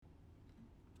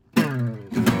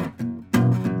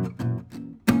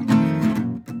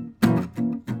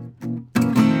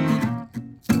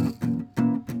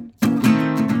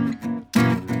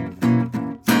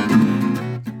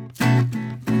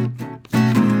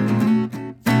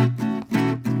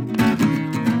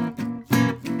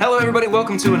Hello, everybody.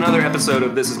 Welcome to another episode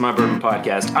of This Is My Bourbon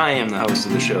Podcast. I am the host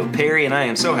of the show, Perry, and I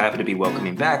am so happy to be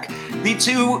welcoming back the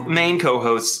two main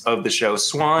co-hosts of the show,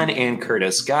 Swan and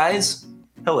Curtis. Guys,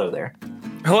 hello there.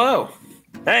 Hello.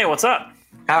 Hey, what's up?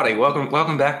 Howdy.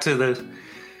 Welcome back to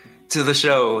the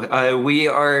show. We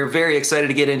are very excited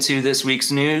to get into this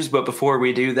week's news, but before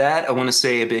we do that, I want to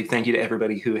say a big thank you to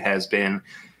everybody who has been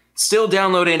still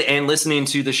downloading and listening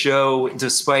to the show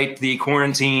despite the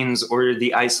quarantines or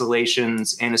the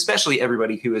isolations, and especially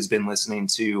everybody who has been listening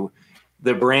to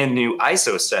the brand new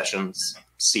ISO Sessions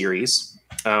series,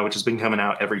 which has been coming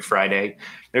out every Friday.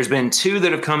 There's been two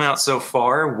that have come out so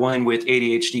far, one with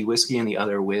ADHD Whiskey and the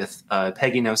other with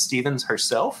Peggy No Stevens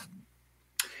herself.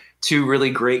 Two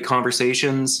really great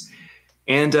conversations,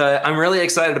 and I'm really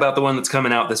excited about the one that's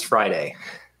coming out this Friday.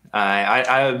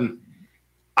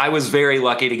 I was very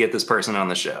lucky to get this person on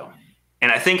the show,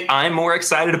 and I think I'm more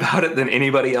excited about it than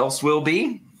anybody else will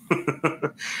be.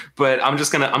 But I'm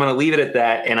gonna leave it at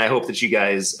that, and I hope that you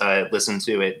guys listen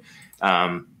to it.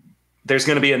 There's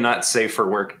gonna be a not safe for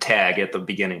work tag at the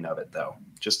beginning of it, though.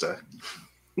 Just a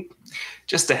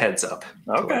heads up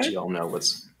to let you all know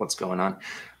what's going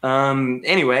on.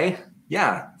 Anyway,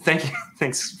 yeah,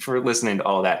 thanks for listening to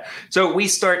all that. So we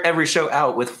start every show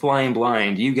out with Flying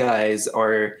Blind. You guys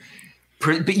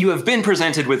you have been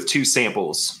presented with two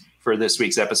samples for this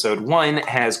week's episode. One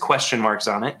has question marks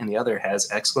on it, and the other has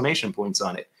exclamation points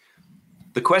on it.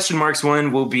 The question marks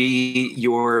one will be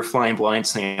your Flying Blind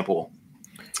sample,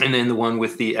 and then the one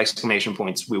with the exclamation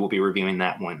points, we will be reviewing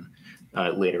that one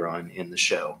later on in the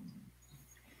show.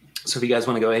 So if you guys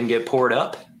want to go ahead and get poured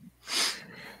up.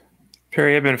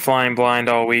 Perry, I've been flying blind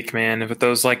all week, man. With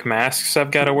those masks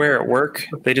I've got to wear at work,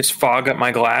 they just fog up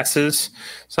my glasses.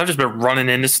 So I've just been running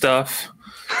into stuff.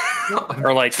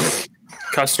 Or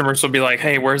customers will be like,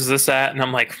 "Hey, where's this at?" And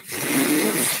I'm like,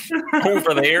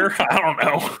 "Over there." I don't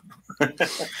know.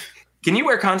 Can you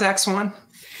wear contacts, Swan?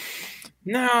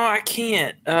 No, I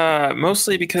can't.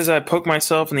 Mostly because I poke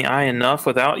myself in the eye enough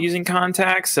without using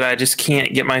contacts that I just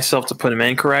can't get myself to put them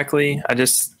in correctly. I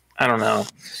don't know.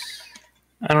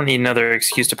 I don't need another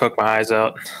excuse to poke my eyes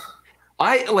out.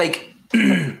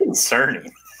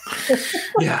 Concerning.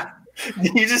 Yeah.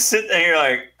 You just sit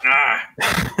there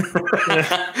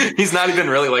He's not even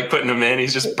really putting them in.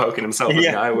 He's just poking himself in the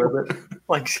eye with it.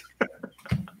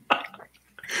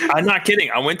 I'm not kidding.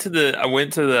 I went to the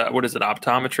what is it,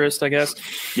 optometrist, I guess.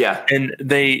 Yeah. And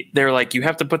they're like, you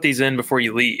have to put these in before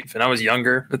you leave. And I was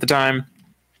younger at the time.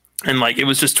 And it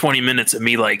was just 20 minutes of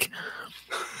me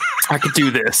I could do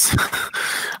this.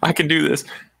 I can do this.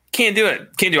 Can't do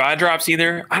it. Can't do eye drops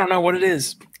either. I don't know what it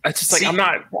is. It's just I'm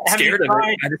not scared of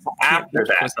it. I just after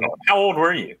that. How old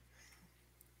were you?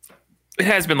 It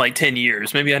has been 10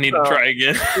 years. Maybe I need to try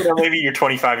again. Maybe you're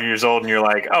 25 years old and you're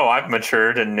like, oh, I've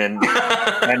matured and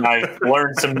I've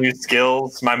learned some new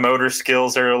skills. My motor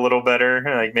skills are a little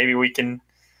better. Maybe we can.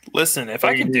 Listen, if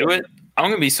I can do it, I'm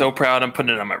going to be so proud I'm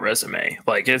putting it on my resume.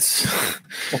 It's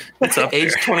up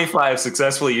Age there. 25,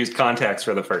 successfully used contacts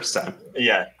for the first time.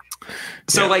 Yeah.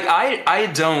 So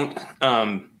I don't,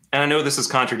 and I know this is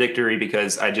contradictory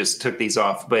because I just took these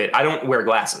off, but I don't wear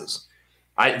glasses.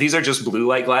 These are just blue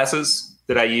light glasses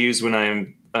that I use when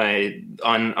I'm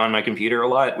on my computer a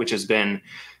lot, which has been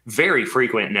very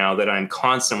frequent now that I'm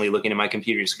constantly looking at my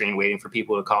computer screen, waiting for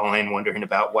people to call in, wondering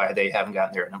about why they haven't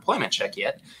gotten their unemployment check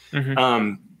yet.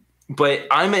 Mm-hmm. But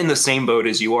I'm in the same boat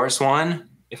as you are, Swan.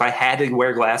 If I had to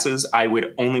wear glasses, I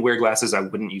would only wear glasses. I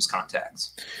wouldn't use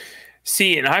contacts.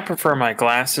 See, and I prefer my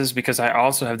glasses because I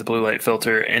also have the blue light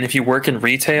filter. And if you work in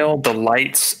retail, the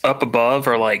lights up above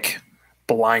are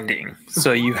blinding.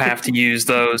 So you have to use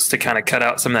those to kind of cut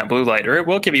out some of that blue light, or it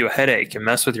will give you a headache and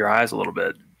mess with your eyes a little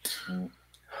bit.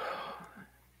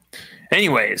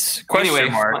 Anyways,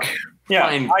 question mark. Yeah,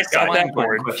 I got that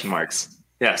board. Question marks.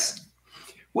 Yes.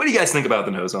 What do you guys think about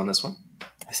the nose on this one?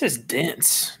 This is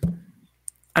dense.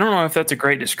 I don't know if that's a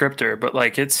great descriptor, but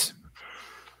it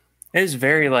is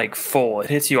very full. It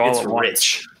hits you all at once.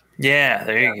 Rich. Yeah,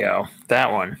 there you go.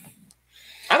 That one.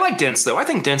 I like dense though. I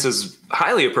think dense is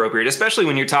highly appropriate, especially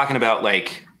when you're talking about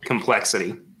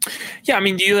complexity. Yeah, I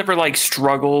mean, do you ever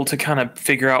struggle to kind of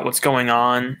figure out what's going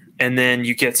on, and then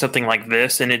you get something like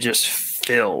this, and it just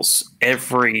fills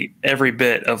every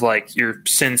bit of your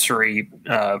sensory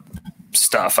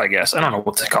stuff, I guess. I don't know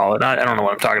what to call it. I don't know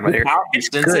what I'm talking about here. It's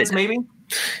good. Maybe.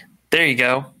 There you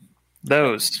go.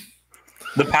 Those.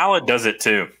 The palate does it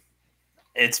too.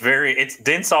 It's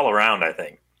dense all around, I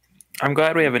think. I'm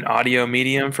glad we have an audio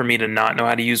medium for me to not know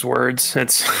how to use words.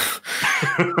 It's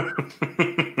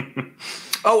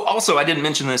Oh, also, I didn't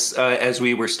mention this as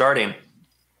we were starting.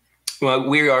 Well,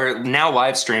 we are now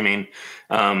live streaming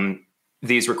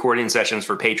these recording sessions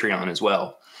for Patreon as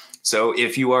well. So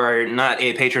if you are not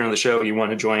a patron of the show, you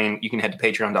want to join, you can head to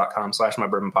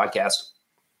patreon.com/mybourbonpodcast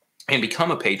and become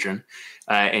a patron.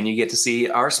 And you get to see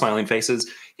our smiling faces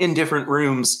in different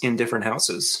rooms, in different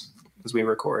houses as we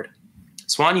record.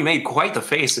 Swan, you made quite the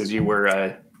face as you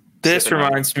were. This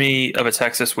reminds me of a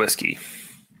Texas whiskey.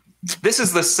 This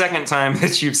is the second time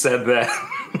that you've said that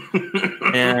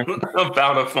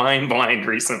about a flying blind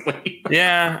recently.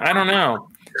 Yeah, I don't know.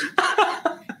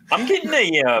 I'm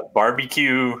getting a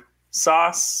barbecue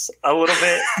sauce a little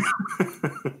bit,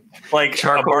 like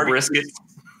charcoal brisket.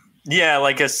 Yeah,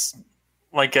 like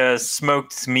a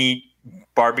smoked meat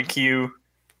barbecue.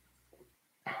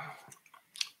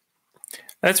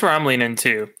 That's where I'm leaning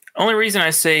too. Only reason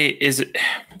I say is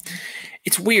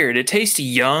it's weird. It tastes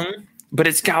young, but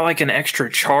it's got like an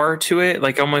extra char to it,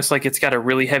 like almost like it's got a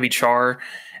really heavy char.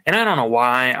 And I don't know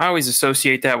why. I always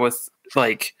associate that with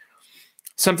like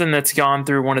something that's gone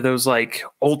through one of those like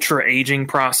ultra aging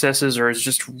processes, or is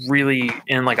just really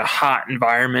in like a hot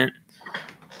environment,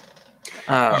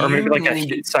 or maybe like a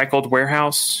heat cycled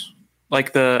warehouse,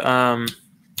 like the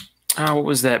what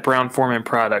was that Brown Forman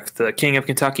product? The King of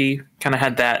Kentucky kind of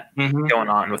had that going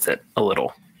on with it a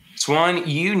little. Swan,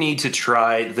 you need to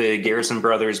try the Garrison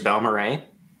Brothers Balmorhea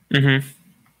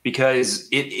because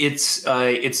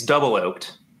it's double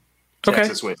oaked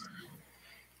Texas whiskey.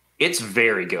 It's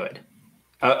very good.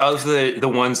 Of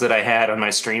the ones that I had on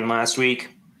my stream last week,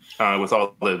 with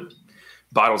all the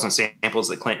bottles and samples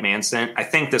that Clint Mann sent, I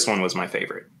think this one was my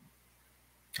favorite.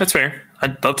 That's fair.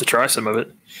 I'd love to try some of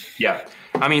it. Yeah.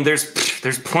 I mean, there's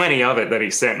plenty of it that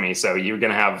he sent me, so you're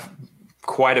going to have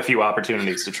quite a few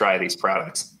opportunities to try these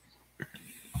products.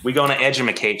 We going to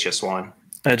edumacate you, Swan.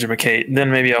 Edumacate.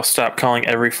 Then maybe I'll stop calling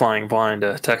every flying blind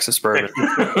a Texas bourbon.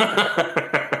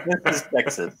 This is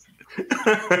Texas.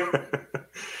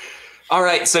 All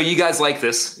right, so you guys like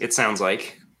this, it sounds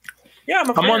like. Yeah,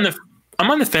 I'm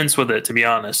on the fence with it, to be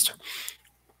honest.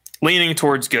 Leaning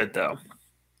towards good, though.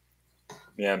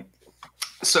 Yeah.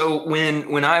 So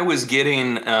when I was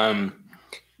getting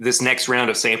this next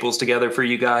round of samples together for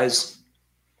you guys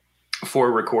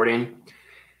for recording,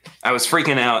 I was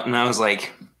freaking out, and I was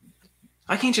like,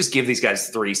 I can't just give these guys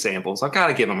 3 samples. I've got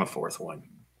to give them a 4th one.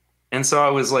 And so I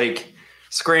was like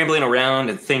scrambling around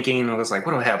and thinking, I was like,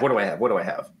 what do I have? What do I have? What do I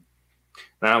have?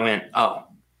 And I went, oh,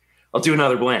 I'll do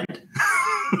another blend.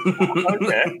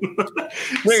 Okay.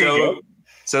 There you go.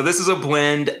 So this is a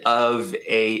blend of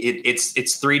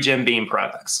it's 3 Jim Beam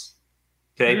products.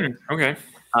 Okay. Okay.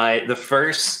 The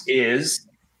first is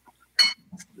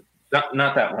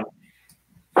not that one.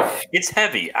 It's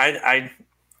heavy.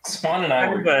 Swan and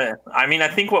I I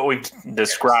think what we've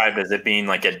described as it being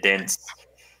like a dense,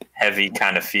 heavy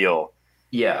kind of feel.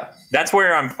 Yeah. That's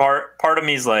where I'm part of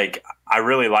me is like, I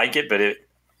really like it, but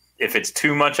if it's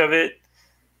too much of it,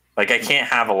 like I can't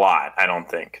have a lot, I don't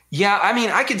think. Yeah, I mean,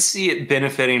 I could see it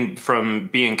benefiting from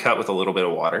being cut with a little bit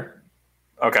of water.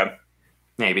 Okay.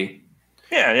 Maybe.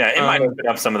 Yeah, it might open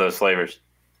up some of those flavors.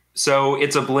 So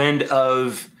it's a blend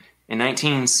of a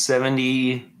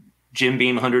 1970 Jim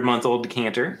Beam 100-month-old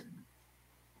decanter.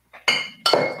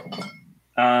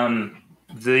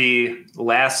 The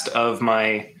last of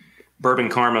my Bourbon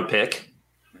Karma pick.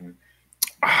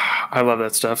 I love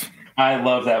that stuff. I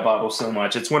love that bottle so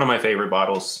much. It's one of my favorite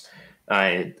bottles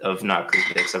of Knob Creek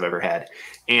picks I've ever had.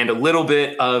 And a little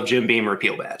bit of Jim Beam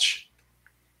Repeal Batch.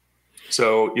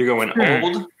 So you're going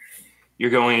old, you're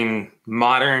going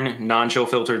modern, non-chill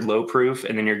filtered, low proof,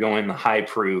 and then you're going the high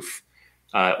proof,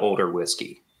 older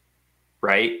whiskey.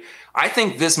 Right? I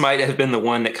think this might have been the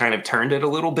one that kind of turned it a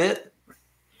little bit.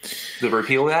 The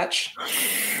Repeal Batch.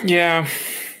 Yeah.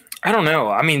 I don't know.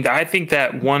 I mean, I think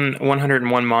that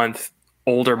 101 month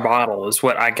older bottle is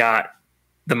what I got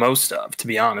the most of, to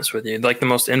be honest with you. Like the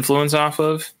most influence off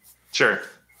of. Sure.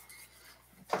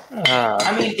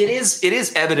 I mean, it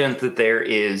is evident that there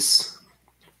is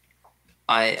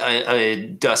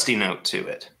a dusty note to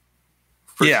it.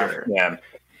 For sure. Yeah.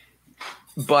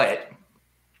 But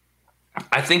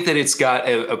I think that it's got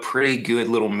a pretty good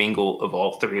little mingle of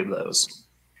all 3 of those.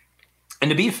 And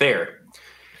to be fair,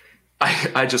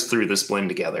 I just threw this blend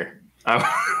together. I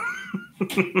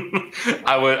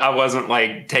wasn't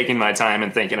like taking my time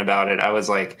and thinking about it. I was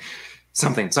like,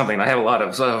 something. I have a lot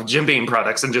of Jim Beam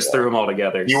products and just threw them all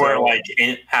together. You weren't like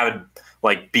having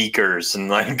like beakers and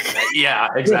like. Yeah,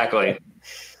 exactly.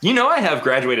 You know, I have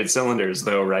graduated cylinders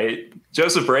though, right?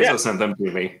 Joseph Brazo sent them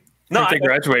to me. No, I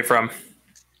graduate from.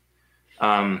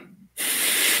 I'm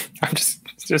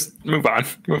just move on.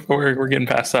 We're getting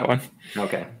past that one.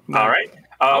 Okay. All right.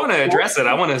 I want to address it.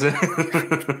 I want to.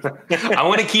 I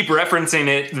want to keep referencing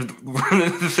it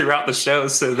throughout the show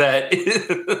so that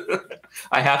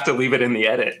I have to leave it in the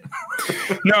edit.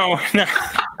 No.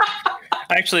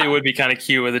 Actually, it would be kind of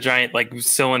cute with a giant like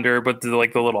cylinder, but the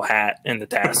little hat and the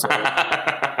tassel.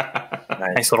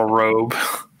 Nice little robe.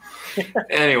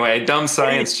 Anyway, dumb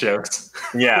science jokes.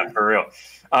 Yeah, for real.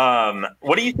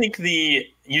 What do you think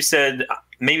you said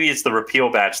maybe it's the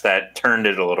repeal batch that turned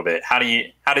it a little bit. How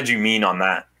did you mean on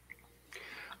that?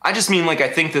 I just mean, I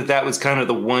think that was kind of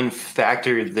the one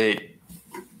factor that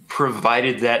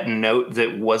provided that note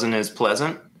that wasn't as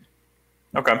pleasant.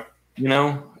 Okay.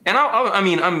 And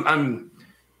I'm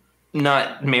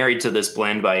not married to this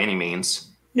blend by any means.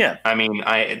 Yeah. I mean,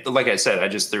 like I said, I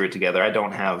just threw it together. I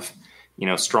don't have,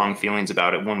 strong feelings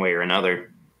about it one way or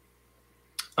another.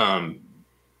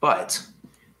 But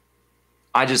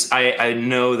I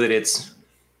know that it's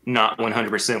not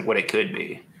 100% what it could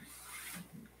be.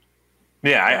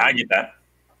 Yeah, I get that.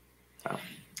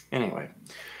 Anyway.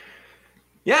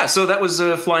 Yeah, so that was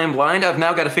Flying Blind. I've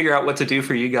now got to figure out what to do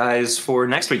for you guys for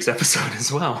next week's episode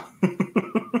as well.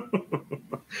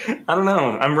 I don't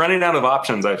know. I'm running out of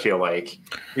options, I feel like.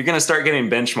 You're going to start getting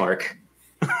benchmark.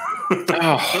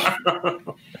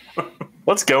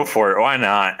 Let's go for it. Why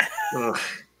not?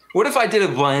 What if I did a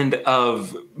blend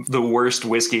of the worst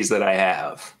whiskeys that I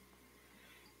have?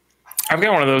 I've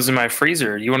got one of those in my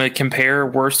freezer. You want to compare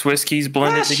worst whiskeys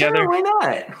blended together? Sure, why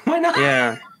not? Why not?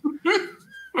 Yeah.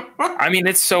 I mean,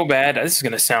 it's so bad. This is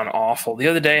going to sound awful. The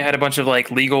other day I had a bunch of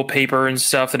legal paper and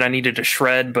stuff that I needed to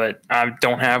shred, but I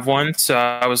don't have one. So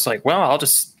I was like, well, I'll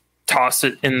just toss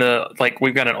it in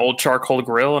we've got an old charcoal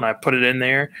grill, and I put it in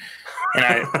there. And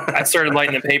I started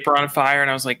lighting the paper on fire, and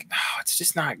I was like, oh, it's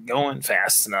just not going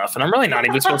fast enough. And I'm really not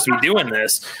even supposed to be doing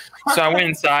this. So I went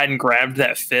inside and grabbed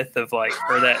that fifth of or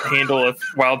that handle of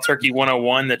Wild Turkey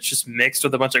 101 that's just mixed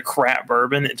with a bunch of crap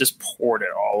bourbon and just poured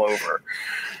it all over.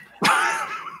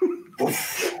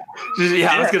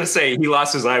 Yeah, I was going to say, he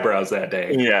lost his eyebrows that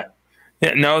day. Yeah.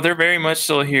 No, they're very much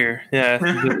still here. Yeah.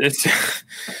 It's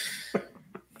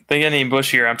they get any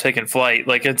bushier, I'm taking flight.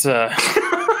 I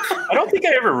don't think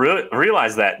I ever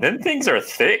realized that. Them things are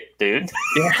thick, dude.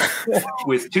 Yeah.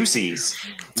 With 2 C's.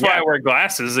 That's why I wear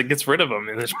glasses. It gets rid of them,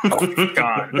 and it's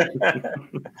gone.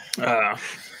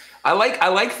 I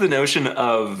like the notion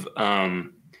of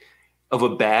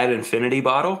a bad infinity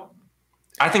bottle.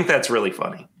 I think that's really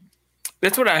funny.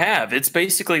 That's what I have. It's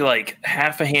basically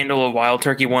half a handle of Wild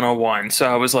Turkey 101.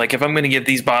 So I was like, if I'm going to give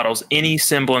these bottles any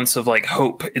semblance of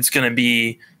hope, it's going to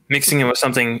be mixing it with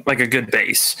something like a good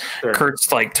base. Sure. Kurt's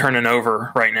turning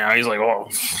over right now. He's like, oh,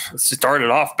 it started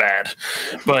off bad.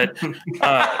 But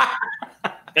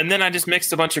and then I just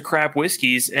mixed a bunch of crap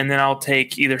whiskeys, and then I'll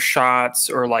take either shots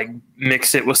or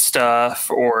mix it with stuff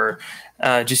or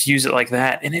just use it like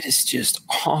that. And it is just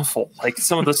awful.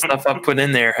 Some of the stuff I've put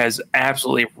in there has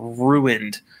absolutely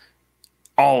ruined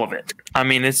all of it. I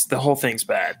mean, the whole thing's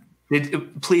bad.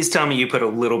 Please tell me you put a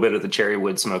little bit of the cherry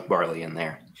wood smoked barley in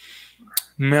there.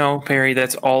 No, Perry,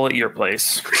 that's all at your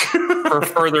place for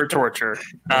further torture.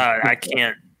 I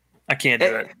can't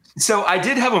do it. So I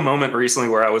did have a moment recently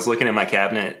where I was looking at my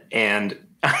cabinet and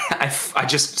I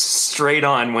just straight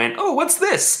on went, oh, what's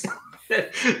this?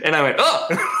 And I went, oh,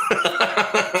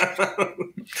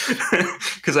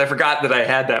 because I forgot that I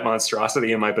had that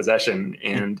monstrosity in my possession.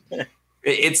 And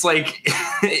it's like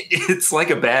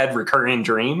a bad recurring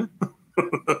dream.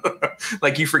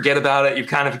 You forget about it. You've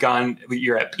kind of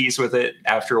you're at peace with it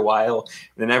after a while.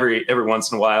 And then every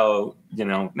once in a while,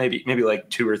 maybe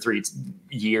 2 or 3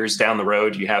 years down the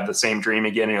road, you have the same dream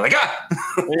again. And you're like,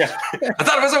 yeah, I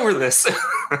thought I was over this.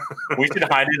 We should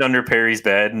hide it under Perry's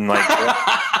bed. And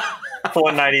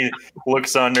one night he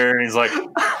looks under and he's like,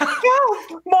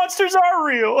 oh, monsters are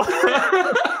real.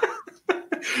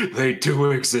 They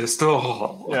do exist.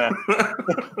 Oh, yeah.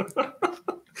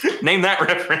 Name that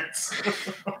reference.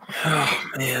 Oh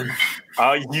man.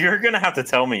 You're gonna have to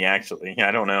tell me. Actually, I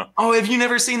don't know. Oh, have you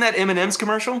never seen that M&M's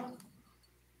commercial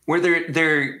where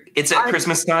it's at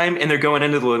Christmas time and they're going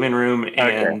into the living room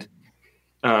and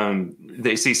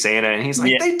they see Santa and he's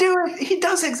like, they do it. He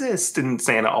does exist, and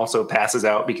Santa also passes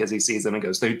out because he sees them and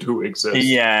goes, they do exist.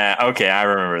 Yeah. Okay, I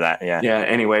remember that. Yeah. Yeah.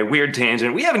 Anyway, weird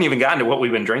tangent. We haven't even gotten to what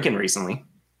we've been drinking recently.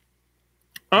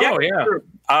 Oh yeah. Sure.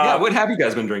 What have you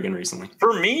guys been drinking recently?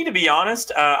 For me, to be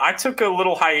honest, I took a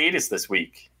little hiatus this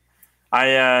week.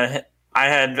 I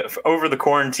had over the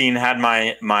quarantine had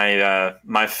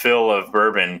my fill of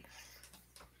bourbon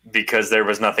because there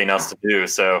was nothing else to do.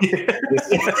 So,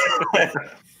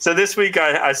 so this week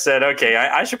I said, okay,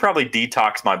 I should probably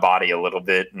detox my body a little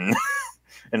bit and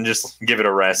and just give it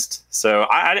a rest. So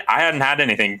I hadn't had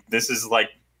anything. This is like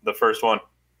the first one.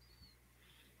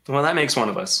 Well, that makes one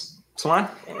of us. Swan?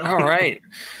 All right.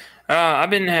 I've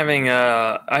been having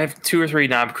I have 2 or 3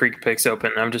 Knob Creek picks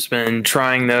open. I've just been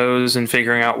trying those and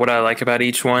figuring out what I like about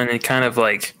each one and kind of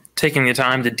like taking the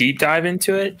time to deep dive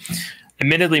into it.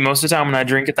 Admittedly, most of the time when I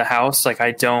drink at the house, like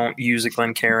I don't use a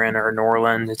Glencairn or a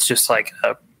Norland. It's just like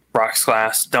a rocks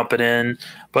glass, dump it in.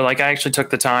 But like I actually took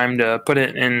the time to put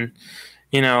it in,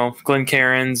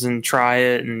 Glencairns and try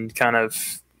it and kind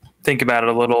of think about it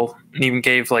a little, and even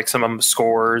gave like some of them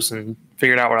scores and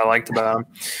figured out what I liked about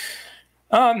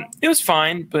them. It was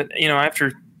fine, but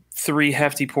after 3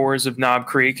 hefty pours of Knob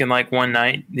Creek in like one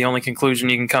night, the only conclusion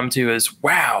you can come to is,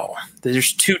 wow,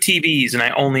 there's 2 TVs and I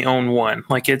only own one.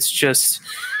 Like it's just.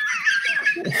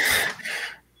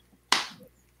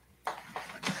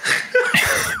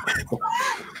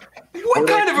 What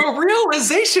kind of a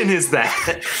realization is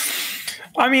that?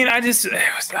 I mean,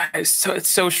 it's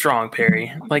so strong,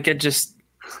 Perry. Like it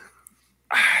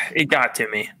got to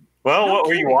me. Well, what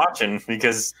were you watching?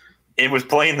 Because it was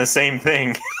playing the same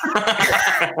thing.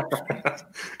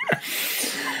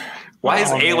 Why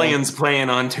is Aliens playing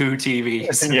on 2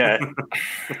 TVs? Yeah.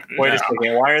 Wait a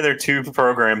second. Why are there 2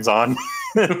 programs on?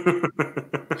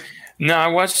 No, I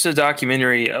watched a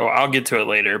documentary. I'll get to it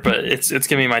later, but it's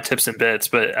giving me my tips and bits.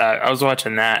 But I was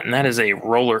watching that, and that is a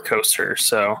roller coaster.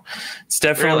 So it's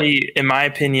definitely, in my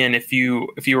opinion, if you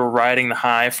were riding the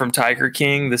high from Tiger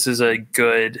King, this is a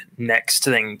good next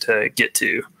thing to get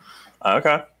to.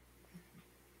 Okay.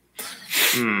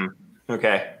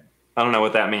 Okay. I don't know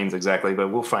what that means exactly, but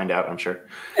we'll find out, I'm sure.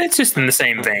 It's just in the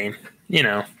same vein,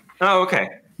 Oh, okay.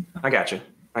 I got you.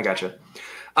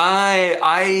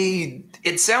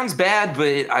 It sounds bad,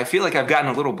 but I feel like I've gotten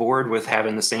a little bored with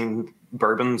having the same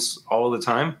bourbons all the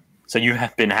time. So you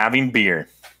have been having beer.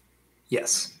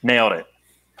 Yes. Nailed it.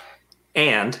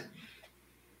 And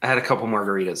I had a couple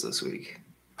margaritas this week.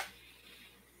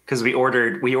 Because we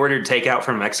ordered takeout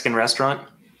from a Mexican restaurant.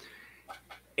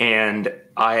 And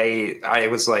I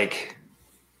was like,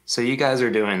 so you guys are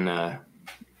doing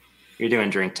you're doing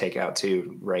drink takeout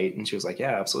too, right? And she was like,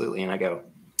 yeah, absolutely. And I go,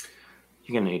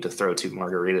 you're gonna need to throw 2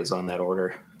 margaritas on that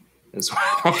order as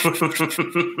well.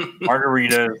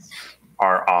 Margaritas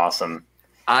are awesome.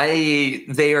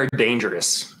 They are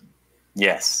dangerous.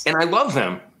 Yes. And I love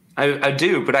them. I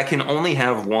do, but I can only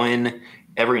have one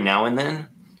every now and then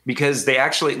because they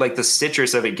actually, like, the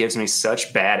citrus of it gives me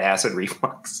such bad acid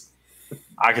reflux.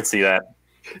 I could see that.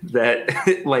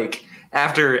 That like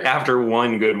after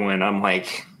one good one, I'm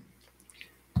like,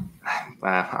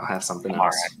 I'll have something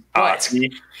else. All right.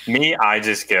 Me, I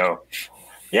just go,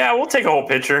 yeah, we'll take a whole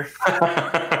pitcher.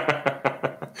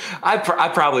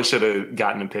 I probably should have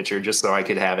gotten a pitcher just so I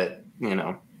could have it,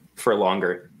 for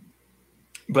longer.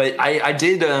 But I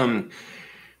did. I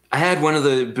had one of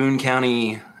the Boone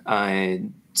County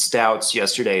stouts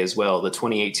yesterday as well, the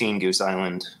 2018 Goose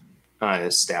Island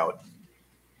stout.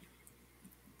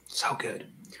 So good.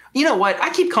 You know what? I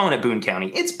keep calling it Boone County.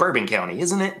 It's Bourbon County,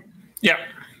 isn't it? Yeah.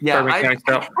 Yeah. I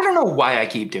don't know why I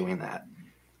keep doing that.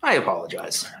 I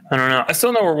apologize. I don't know. I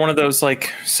still know where one of those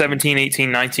like 17,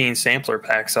 18, 19 sampler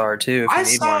packs are too. I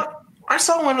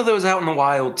saw one of those out in the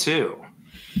wild too.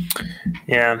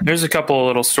 Yeah, there's a couple of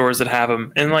little stores that have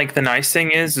them. And like the nice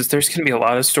thing is there's going to be a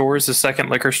lot of stores. The second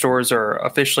liquor stores are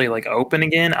officially like open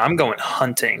again. I'm going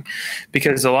hunting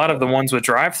because a lot of the ones with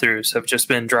drive-thrus have just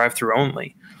been drive-through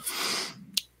only.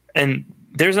 And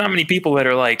there's not many people that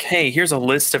are like, hey, here's a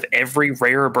list of every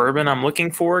rare bourbon I'm looking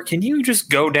for. Can you just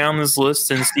go down this list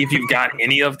and see if you've got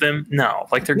any of them? No,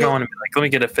 like they're going to be like, let me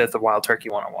get a 5th of Wild Turkey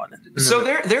 101. So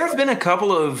there have been a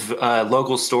couple of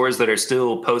local stores that are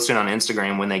still posting on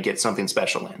Instagram when they get something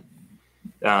special in.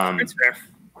 That's fair.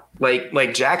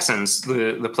 Like Jackson's,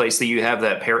 the place that you have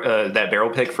that barrel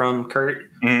pick from, Kurt.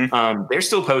 Mm-hmm. They're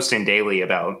still posting daily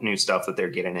about new stuff that they're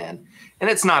getting in. And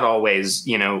it's not always,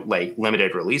 like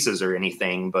limited releases or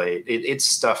anything, but it's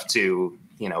stuff to,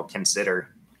 consider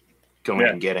going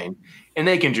and getting. And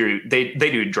they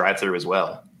do drive through as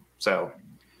well. So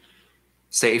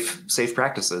safe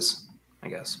practices, I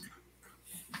guess.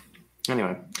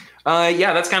 Anyway,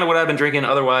 that's kind of what I've been drinking.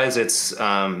 Otherwise, it's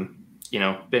been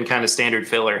kind of standard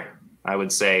filler, I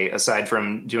would say, aside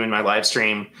from doing my live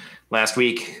stream last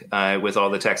week with all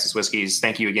the Texas whiskeys.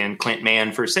 Thank you again, Clint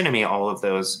Mann, for sending me all of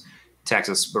those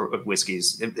Texas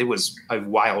whiskeys. It was a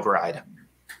wild ride,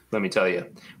 let me tell you.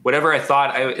 Whatever I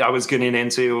thought I was getting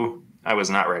into, I was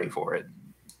not ready for it.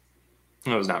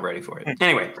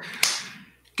 Anyway,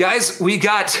 guys, we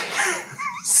got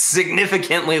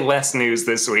significantly less news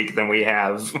this week than we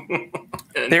have.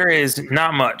 There is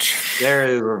not much. There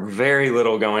is very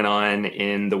little going on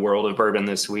in the world of bourbon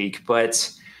this week,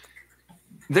 but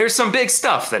there's some big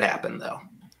stuff that happened, though.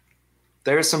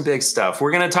 There's some big stuff.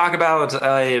 We're going to talk about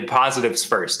positives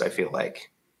first, I feel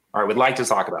like. Or I would like to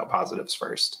talk about positives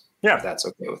first. Yeah. If that's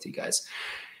okay with you guys.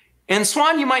 And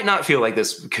Swan, you might not feel like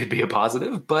this could be a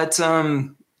positive, but I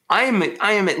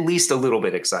am at least a little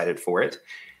bit excited for it.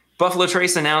 Buffalo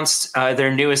Trace announced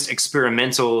their newest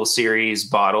experimental series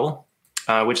bottle,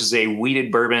 which is a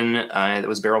wheated bourbon that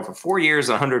was barreled for 4 years,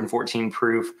 114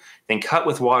 proof, then cut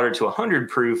with water to 100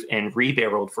 proof and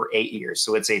rebarreled for 8 years.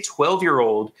 So it's a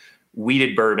 12-year-old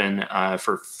wheated bourbon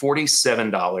for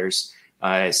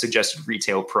 $47, suggested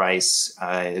retail price,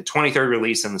 23rd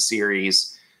release in the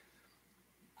series.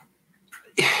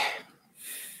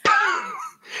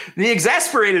 The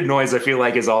exasperated noise, I feel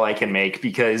like, is all I can make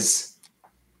because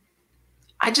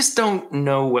I just don't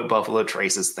know what Buffalo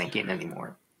Trace is thinking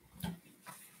anymore.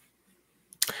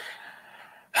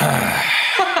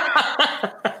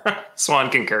 Swan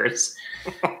concurs.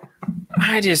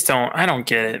 I don't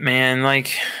get it, man.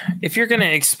 Like, if you're going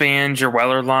to expand your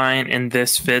Weller line and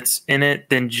this fits in it,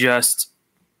 then just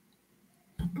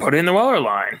put it in the Weller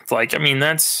line. Like, I mean,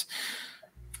 that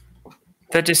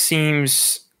just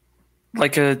seems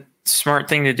like a smart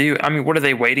thing to do. I mean, what are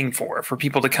they waiting for? For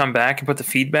people to come back and put the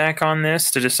feedback on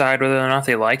this to decide whether or not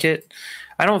they like it?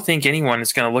 I don't think anyone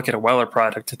is going to look at a Weller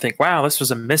product to think, wow, this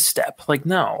was a misstep. Like,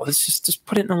 no, let's just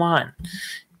put it in the line.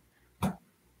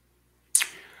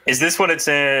 Is this what it's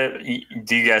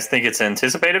do you guys think it's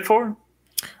anticipated for?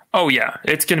 Oh, yeah.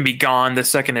 It's going to be gone the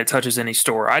second it touches any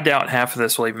store. I doubt half of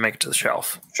this will even make it to the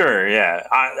shelf. Sure, yeah.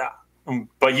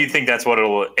 But you think that's what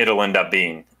it'll end up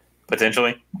being,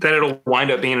 potentially? That it'll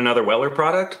wind up being another Weller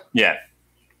product? Yeah.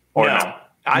 Or no.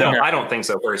 I don't think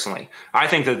so, personally. I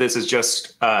think that this is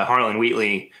just Harlan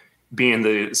Wheatley being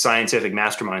the scientific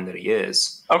mastermind that he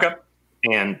is. Okay.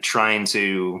 And trying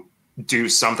to do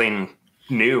something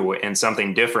new and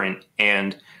something different.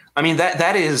 And I mean,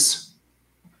 that is,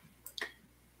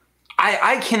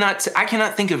 I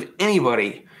cannot think of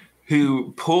anybody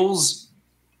who pulls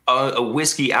a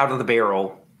whiskey out of the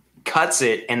barrel, cuts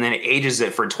it, and then ages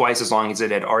it for twice as long as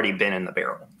it had already been in the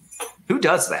barrel. Who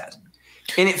does that?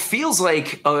 And it feels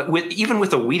like even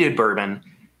with a wheated bourbon,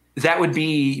 that would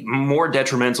be more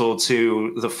detrimental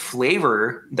to the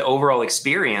flavor, the overall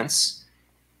experience,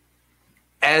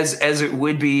 as it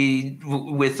would be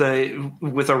with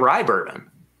a rye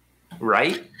bourbon,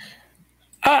 right?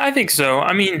 I think so.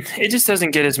 I mean, it just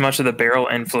doesn't get as much of the barrel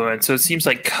influence, so it seems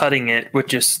like cutting it would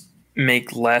just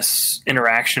make less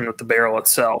interaction with the barrel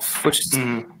itself, which is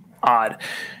odd.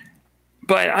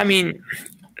 But I mean,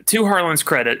 to Harlan's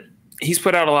credit, he's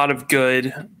put out a lot of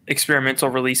good experimental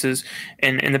releases,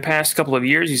 and in the past couple of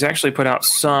years, he's actually put out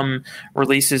some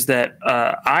releases that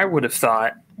I would have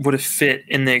thought would have fit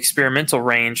in the experimental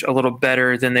range a little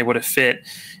better than they would have fit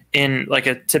in like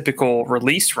a typical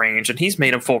release range. And he's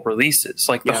made them full releases,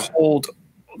 like the whole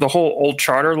Old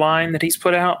Charter line that he's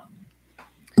put out.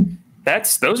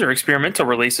 Those are experimental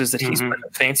releases that he's put in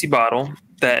a fancy bottle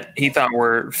that he thought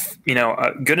were,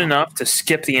 good enough to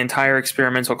skip the entire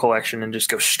experimental collection and just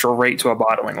go straight to a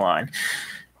bottling line.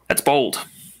 That's bold.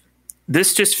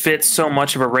 This just fits so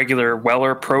much of a regular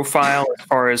Weller profile as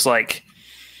far as like,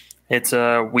 it's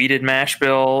a wheated mash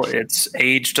bill. It's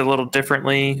aged a little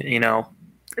differently.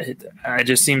 It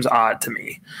just seems odd to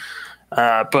me.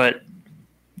 But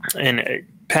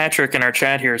Patrick in our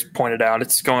chat here has pointed out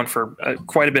it's going for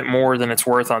quite a bit more than it's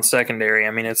worth on secondary.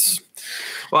 I mean,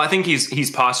 well, I think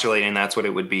he's postulating that's what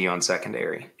it would be on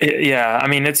secondary. I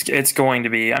mean, it's going to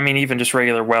be. I mean, even just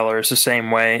regular Weller is the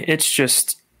same way. It's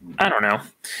just, I don't know.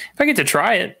 If I get to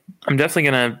try it, I'm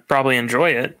definitely going to probably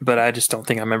enjoy it, but I just don't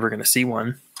think I'm ever going to see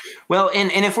one. Well,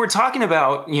 and if we're talking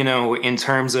about, in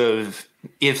terms of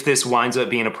if this winds up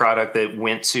being a product that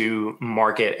went to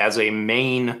market as a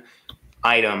main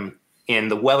item in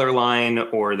the Weller line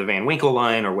or the Van Winkle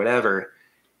line or whatever,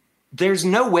 there's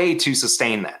no way to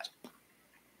sustain that,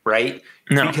 right?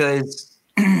 No. Because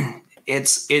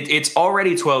it's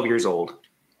already 12 years old.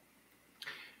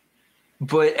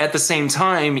 But at the same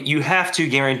time, you have to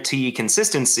guarantee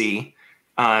consistency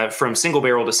from single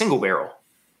barrel to single barrel,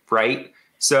 right?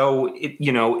 So,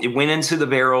 it went into the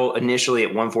barrel initially at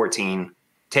 114,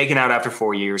 taken out after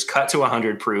 4 years, cut to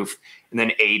 100 proof, and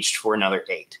then aged for another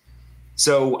 8.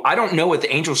 So I don't know what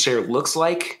the Angel share looks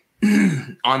like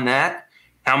on that,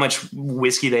 how much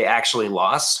whiskey they actually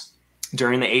lost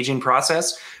during the aging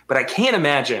process. But I can't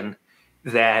imagine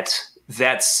that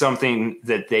that's something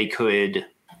that they could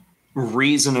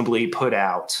reasonably put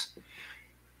out,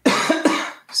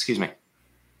 excuse me,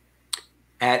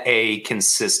 at a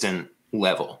consistent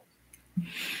level.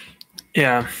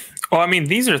 Yeah. Well, I mean,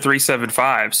 these are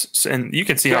 375s, and you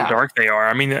can see how dark they are.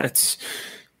 I mean,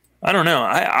 I don't know.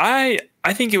 I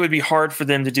think it would be hard for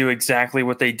them to do exactly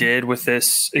what they did with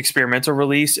this experimental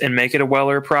release and make it a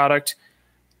Weller product.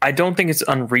 I don't think it's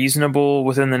unreasonable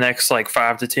within the next like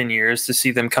 5 to 10 years to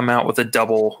see them come out with a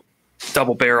double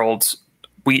barreled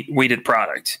wheated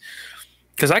product.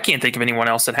 Because I can't think of anyone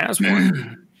else that has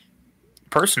one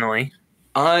personally.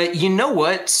 You know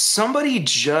what? Somebody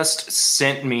just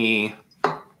sent me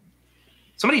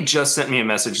a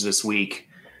message this week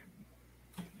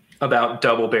about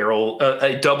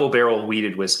a double barrel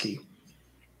wheated whiskey.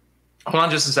 Hold on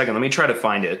just a second. Let me try to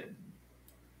find it.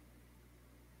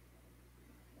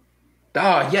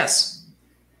 Ah, yes.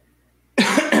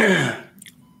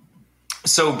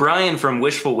 So Brian from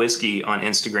Wishful Whiskey on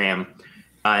Instagram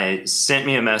sent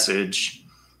me a message,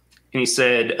 and he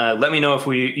said, let me know if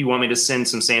you want me to send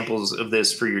some samples of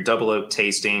this for your double oak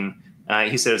tasting.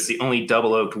 He said it's the only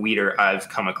double oaked wheater I've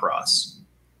come across.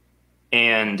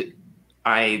 And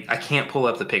I can't pull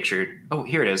up the picture. Oh,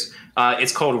 here it is.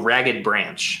 It's called Ragged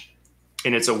Branch,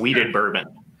 and it's a wheated bourbon.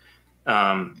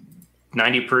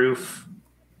 90 proof,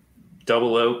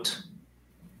 double oaked.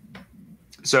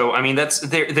 So, I mean,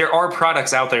 there are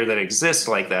products out there that exist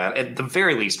like that, at the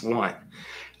very least one.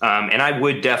 And I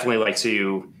would definitely like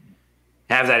to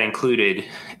have that included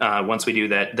once we do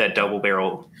that double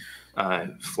barrel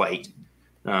flight,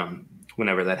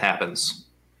 whenever that happens.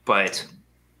 But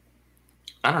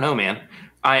I don't know, man.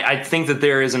 I think that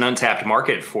there is an untapped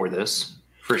market for this,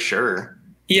 for sure.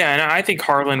 Yeah, and I think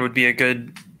Harlan would be a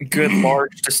good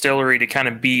large distillery to kind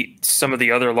of beat some of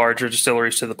the other larger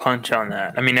distilleries to the punch on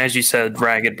that. I mean, as you said,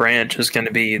 Ragged Branch is going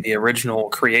to be the original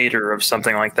creator of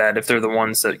something like that if they're the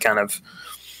ones that kind of,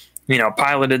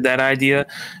 piloted that idea.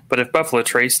 But if Buffalo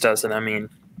Trace does it, I mean,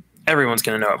 everyone's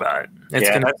going to know about it. It's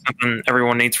going to be something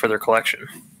everyone needs for their collection.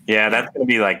 Yeah, that's going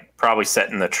to be like probably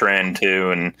setting the trend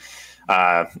too, and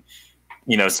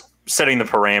setting the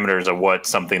parameters of what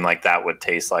something like that would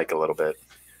taste like a little bit.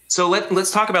 So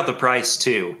let's talk about the price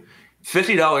too.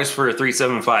 $50 for a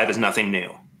 375 is nothing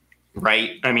new,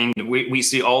 right? I mean, we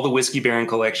see all the Whiskey Baron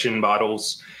Collection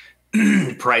bottles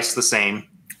priced the same.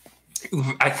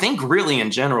 I think really in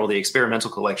general, the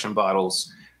experimental collection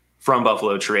bottles from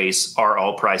Buffalo Trace are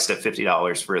all priced at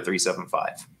 $50 for a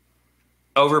 375.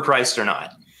 Overpriced or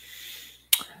not?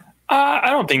 I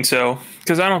don't think so,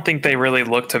 because I don't think they really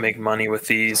look to make money with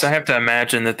these. I have to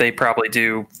imagine that they probably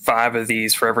do 5 of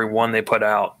these for every one they put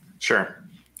out. Sure.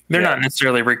 They're not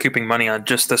necessarily recouping money on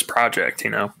just this project,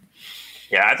 Yeah,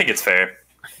 I think it's fair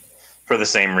for the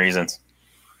same reasons.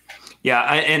 Yeah,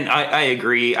 I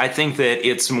agree. I think that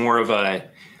it's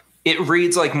it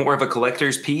reads like more of a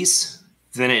collector's piece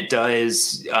than it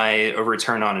does a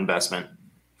return on investment,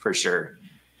 for sure.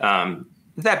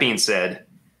 That being said,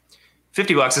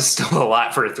 $50 is still a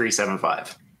lot for a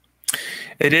 375.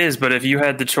 It is, but if you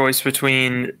had the choice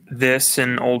between this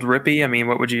and Old Rippy, I mean,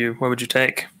 what would you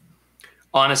take?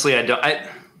 Honestly, I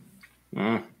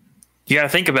don't. You got to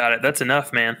think about it. That's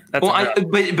enough, man. That's enough.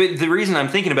 But the reason I'm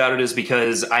thinking about it is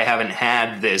because I haven't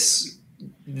had this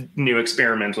new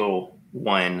experimental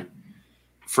one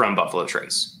from Buffalo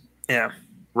Trace. Yeah.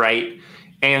 Right.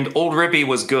 And Old Rippy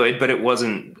was good, but it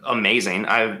wasn't amazing.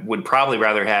 I would probably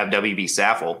rather have WB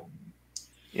Saffel,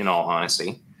 in all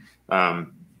honesty. I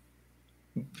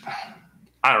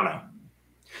don't know.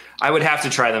 I would have to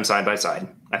try them side by side.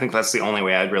 I think that's the only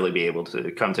way I'd really be able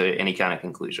to come to any kind of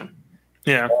conclusion.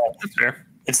 Yeah, that's fair.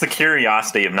 It's the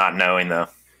curiosity of not knowing, though.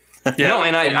 Yeah, no,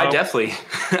 and I definitely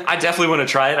want to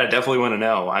try it. I definitely want to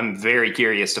know. I'm very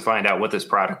curious to find out what this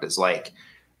product is like.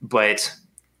 But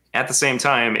at the same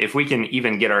time, if we can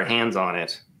even get our hands on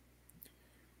it,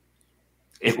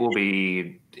 it will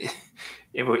be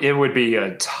it would be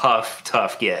a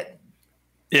tough get.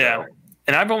 Yeah,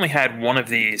 and I've only had one of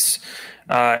these.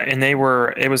 And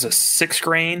it was a 6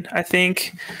 grain, I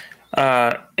think.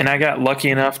 And I got lucky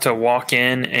enough to walk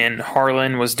in, and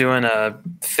Harlan was doing a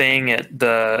thing at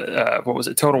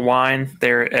the, Total Wine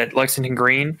there at Lexington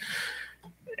Green.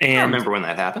 And I remember when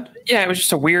that happened. Yeah, it was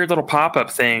just a weird little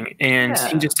pop-up thing. And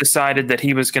he just decided that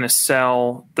he was going to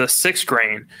sell the 6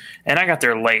 grain. And I got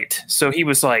there late. So he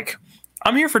was like,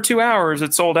 I'm here for 2 hours.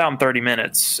 It sold out in 30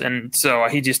 minutes. And so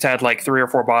he just had like 3 or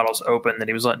 4 bottles open that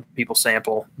he was letting people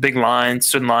sample. Big line,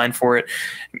 stood in line for it.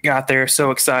 Got there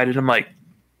so excited. I'm like,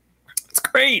 it's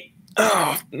great.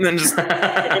 Oh, and then just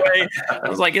away. I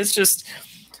was like, it's just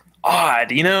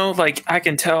odd, like I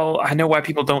can tell, I know why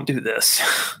people don't do this.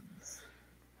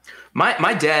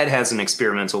 My dad has an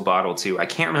experimental bottle too. I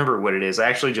can't remember what it is. I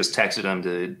actually just texted him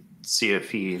to see if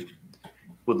he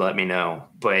would let me know,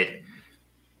 but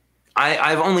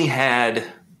I've only had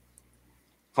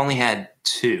I've only had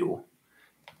two.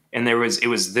 And it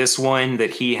was this one that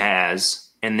he has,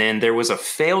 and then there was a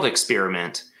failed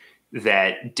experiment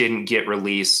that didn't get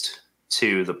released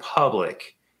to the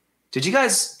public. Did you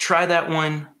guys try that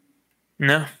one?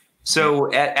 No.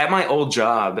 So at my old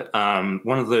job,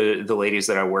 one of the ladies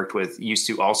that I worked with used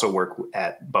to also work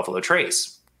at Buffalo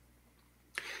Trace.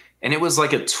 And it was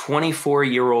like a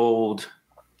 24-year-old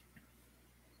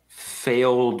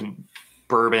failed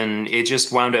bourbon. It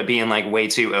just wound up being like way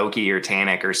too oaky or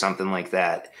tannic or something like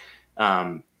that.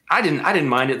 I didn't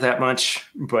mind it that much,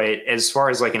 but as far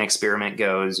as like an experiment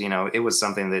goes, you know, it was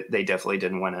something that they definitely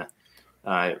didn't want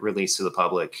to release to the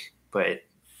public. But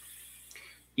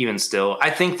even still, I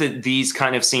think that these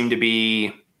kind of seem to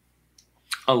be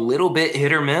a little bit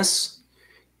hit or miss.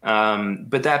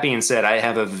 But that being said, I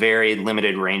have a very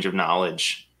limited range of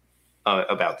knowledge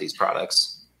about these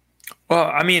products. Well,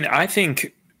 I mean, I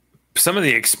think some of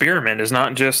the experiment is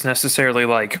not just necessarily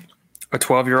like a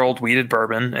 12-year-old wheated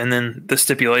bourbon and then the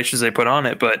stipulations they put on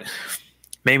it, but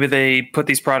maybe they put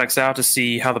these products out to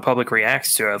see how the public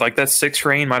reacts to it. Like that 6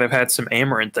 Grain might have had some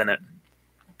amaranth in it.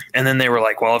 And then they were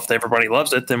like, well, if everybody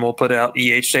loves it, then we'll put out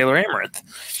E.H. Taylor Amaranth.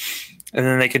 And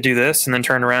then they could do this and then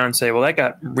turn around and say, well, that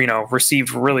got,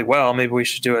 received really well. Maybe we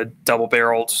should do a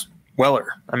double-barreled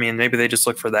Weller. I mean, maybe they just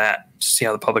look for that to see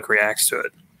how the public reacts to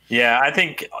it. Yeah, I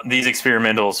think these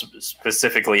experimentals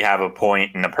specifically have a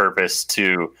point and a purpose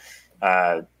to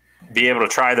be able to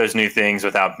try those new things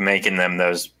without making them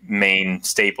those main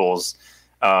staples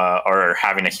or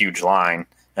having a huge line.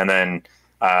 And then,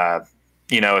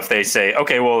 if they say,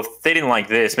 okay, well, if they didn't like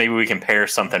this, maybe we can pare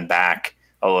something back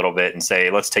a little bit and say,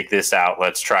 let's take this out.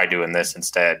 Let's try doing this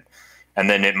instead. And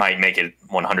then it might make it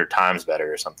 100 times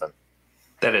better or something.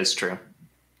 That is true.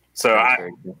 So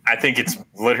I think it's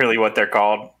literally what they're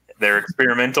called. They're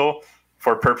experimental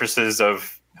for purposes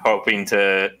of hoping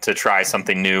to try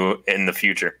something new in the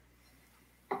future.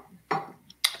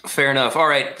 Fair enough. All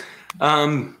right.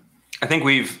 I think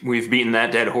we've beaten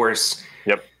that dead horse.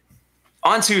 Yep.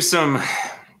 On to some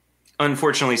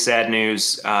unfortunately sad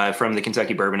news from the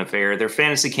Kentucky Bourbon Affair. Their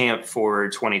fantasy camp for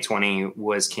 2020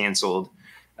 was canceled,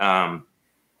 of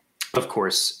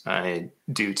course,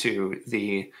 due to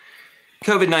the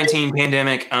COVID-19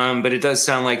 pandemic. But it does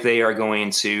sound like they are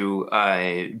going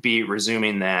to be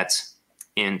resuming that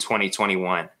in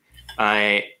 2021.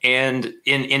 And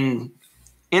in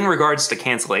regards to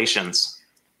cancellations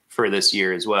for this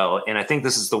year as well, and I think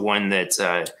this is the one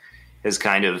that has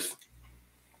kind of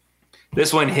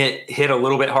this one hit a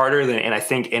little bit harder than I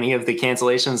think any of the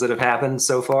cancellations that have happened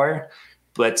so far.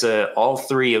 But all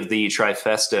 3 of the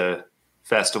Trifesta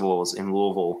festivals in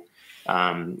Louisville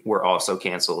were also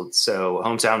canceled. So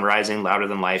Hometown Rising, Louder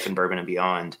Than Life, and Bourbon and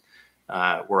Beyond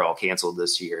were all canceled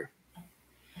this year.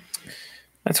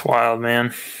 That's wild,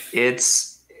 man.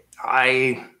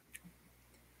 I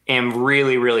am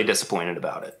really, really disappointed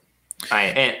about it.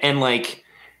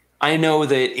 I know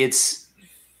that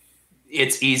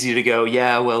it's easy to go,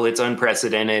 yeah, well, it's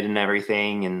unprecedented and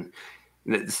everything, and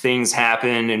things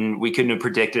happen and we couldn't have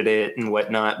predicted it and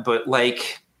whatnot. But I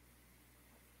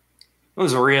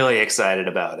was really excited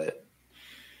about it.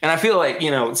 And I feel like,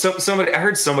 I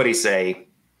heard somebody say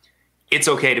it's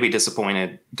okay to be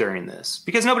disappointed during this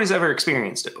because nobody's ever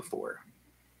experienced it before.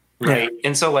 Right. Yeah.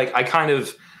 And so I kind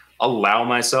of allow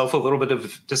myself a little bit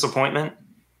of disappointment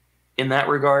in that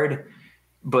regard,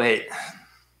 but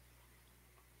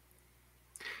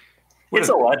it's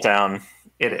a letdown.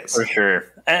 It is for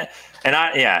sure. And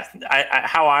I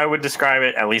how I would describe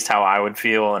it, at least how I would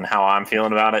feel and how I'm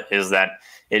feeling about it, is that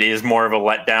it is more of a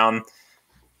letdown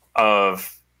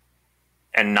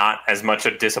and not as much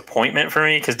a disappointment for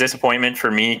me, because disappointment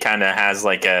for me kind of has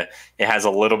it has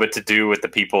a little bit to do with the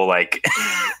people like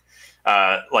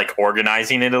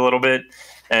organizing it a little bit.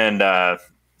 And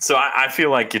so I feel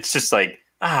like it's just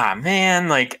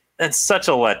man, that's such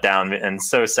a letdown and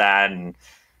so sad. And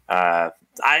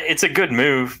it's a good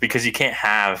move because you can't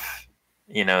have,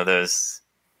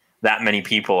 that many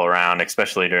people around,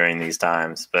 especially during these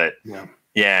times. But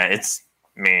yeah, it's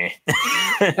me.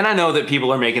 And I know that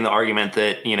people are making the argument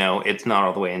that, it's not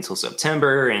all the way until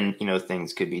September and,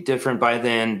 things could be different by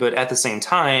then. But at the same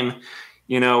time,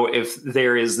 if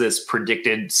there is this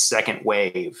predicted second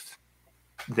wave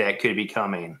that could be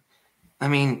coming, I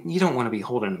mean, you don't want to be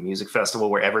holding a music festival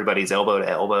where everybody's elbow to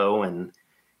elbow and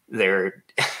they're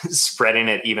spreading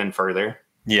it even further.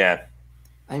 Yeah.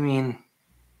 I mean,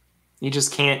 you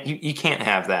just can't, you can't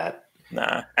have that.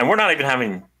 Nah. And we're not even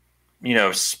having,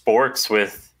 sports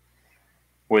with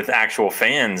actual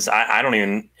fans. I don't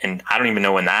even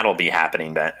know when that'll be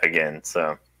happening again.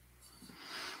 So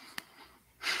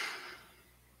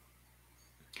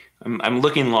I'm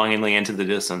looking longingly into the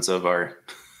distance of our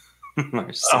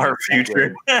Our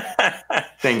future.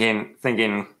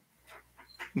 thinking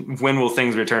when will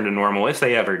things return to normal, if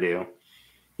they ever do,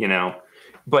 you know.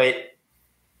 But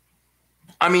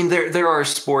I mean, there are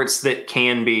sports that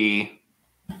can be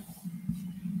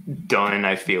done.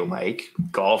 I feel like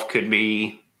golf could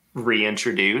be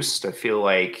reintroduced. I feel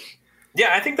like, yeah,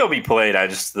 I think they'll be played. I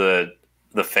just the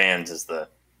fans is the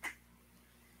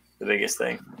biggest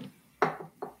thing.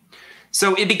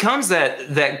 so it becomes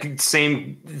that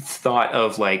same thought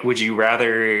of like, would you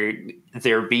rather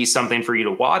there be something for you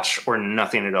to watch or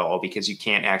nothing at all because you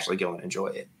can't actually go and enjoy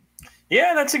it?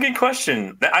 Yeah, that's a good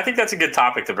question. I think that's a good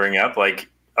topic to bring up, like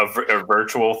a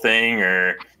virtual thing,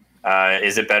 or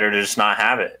is it better to just not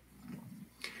have it?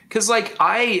 Because like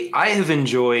I have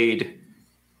enjoyed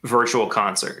virtual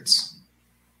concerts.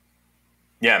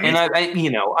 Yeah, and I might be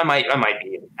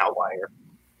an outlier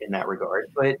in that regard,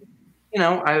 but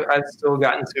I've still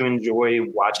gotten to enjoy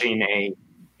watching a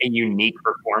unique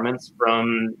performance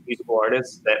from musical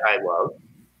artists that I love.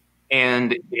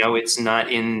 And, it's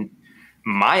not in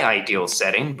my ideal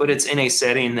setting, but it's in a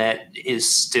setting that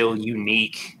is still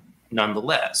unique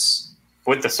nonetheless.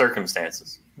 With the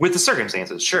circumstances. With the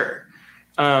circumstances, sure.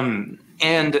 And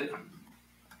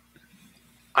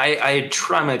I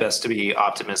try my best to be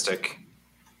optimistic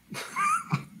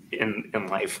in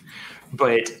life,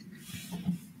 but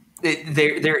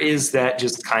there is that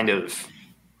just kind of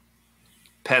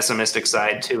pessimistic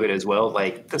side to it as well.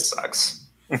 Like, this sucks.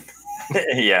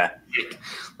 Yeah.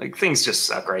 Like, things just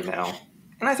suck right now.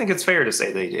 And I think it's fair to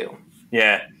say they do.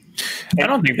 Yeah. I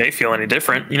don't think they feel any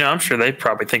different. I'm sure they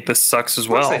probably think this sucks as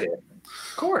well. Of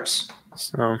course.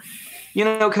 So,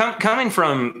 coming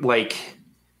from like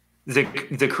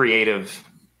the creative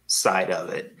side of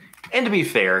it, and to be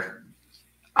fair,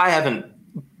 I haven't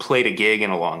played a gig in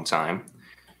a long time,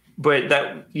 but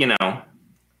that,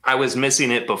 I was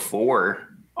missing it before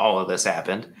all of this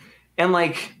happened. And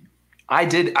like, I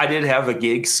did have a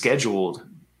gig scheduled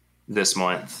this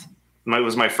month. It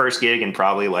was my first gig in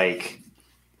probably like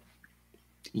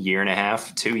a year and a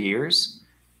half, 2 years.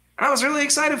 And I was really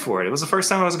excited for it. It was the first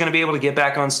time I was going to be able to get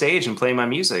back on stage and play my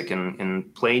music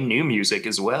and play new music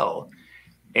as well.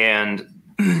 And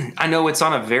I know it's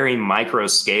on a very micro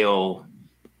scale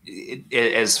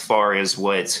as far as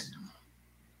what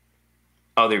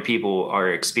other people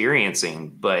are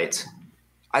experiencing, but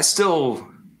I still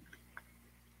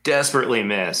desperately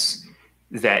miss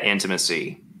that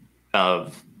intimacy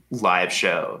of live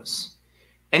shows.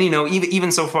 And,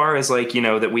 even so far as like,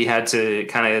 that we had to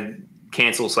kind of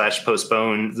cancel /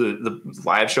 postpone the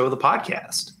live show of the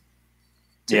podcast.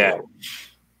 Yeah.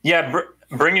 Yeah.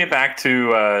 Bringing it back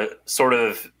to sort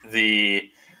of the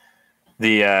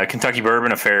Kentucky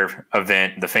Bourbon Affair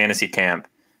event, the fantasy camp.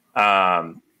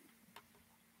 I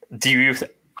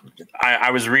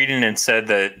was reading and said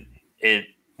that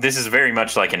this is very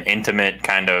much like an intimate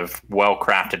kind of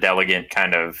well-crafted, elegant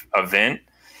kind of event.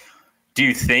 Do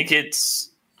you think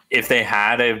if they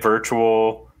had a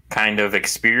virtual kind of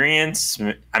experience,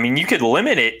 I mean, you could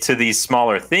limit it to these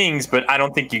smaller things, but I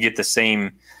don't think you get the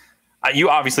same. You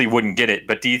obviously wouldn't get it,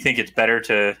 but do you think it's better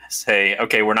to say,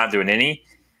 okay, we're not doing any,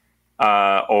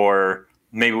 or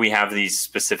maybe we have these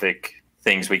specific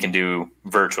things we can do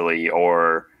virtually,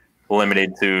 or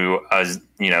limited to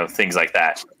things like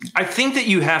that? I think that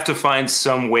you have to find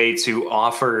some way to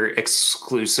offer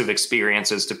exclusive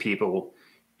experiences to people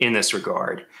in this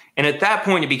regard. And at that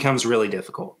point, it becomes really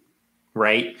difficult,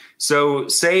 right? So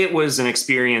say it was an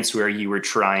experience where you were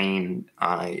trying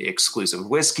exclusive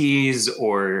whiskeys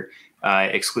or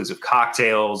exclusive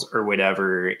cocktails or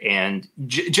whatever. And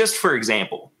just for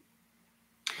example,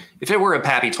 if it were a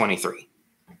Pappy 23,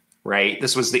 right?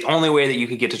 This was the only way that you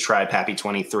could get to try Pappy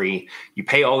 23. You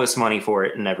pay all this money for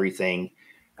it and everything.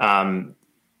 The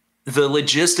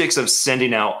logistics of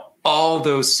sending out all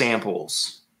those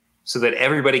samples so that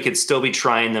everybody could still be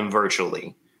trying them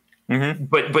virtually,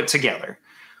 but together,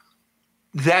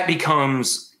 that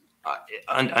becomes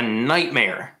a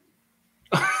nightmare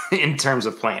in terms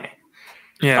of planning.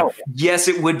 Yeah. Oh, yes,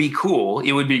 it would be cool.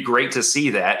 It would be great to see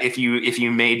that if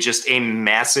you made just a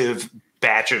massive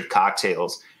batch of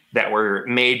cocktails that were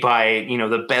made by,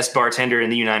 the best bartender in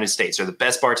the United States or the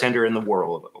best bartender in the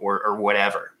world or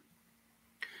whatever.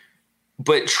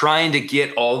 But trying to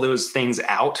get all those things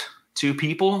out to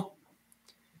people,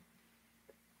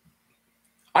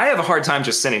 I have a hard time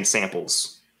just sending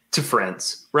samples to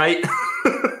friends, right?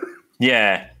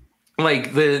 Yeah.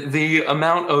 Like the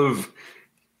amount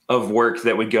of work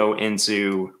that would go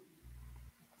into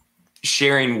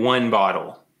sharing one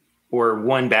bottle or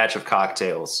one batch of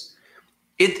cocktails,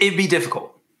 it'd be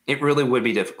difficult. It really would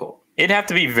be difficult. It'd have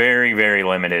to be very, very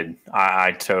limited.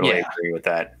 I totally agree with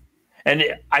that. And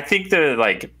I think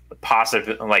the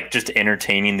just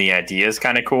entertaining the idea is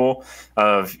kind of cool.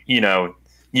 Of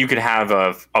you could have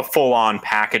a full on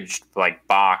packaged like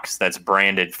box that's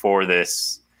branded for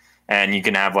this, and you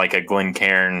can have like a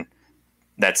Glencairn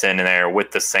that's in there with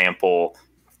the sample,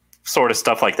 sort of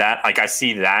stuff like that. Like I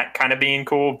see that kind of being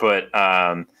cool, but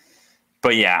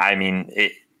yeah, I mean,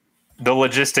 the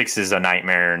logistics is a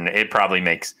nightmare, and it probably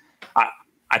makes.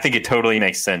 I think it totally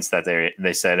makes sense that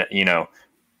they said,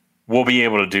 we'll be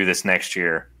able to do this next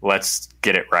year. Let's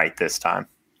get it right this time.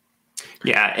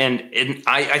 Yeah, and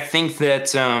I think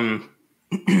that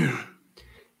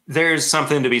there's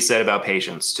something to be said about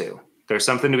patience too. There's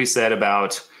something to be said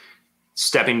about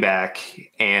stepping back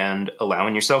and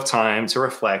allowing yourself time to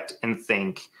reflect and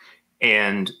think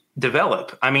and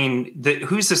develop. I mean,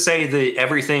 who's to say that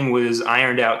everything was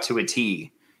ironed out to a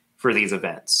T for these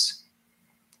events?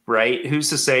 Right? Who's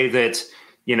to say that,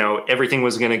 everything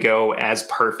was going to go as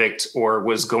perfect or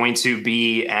was going to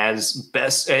be as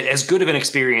good of an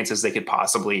experience as they could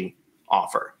possibly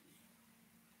offer.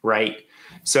 Right?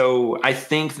 So I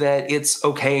think that it's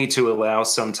okay to allow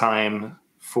some time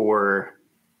for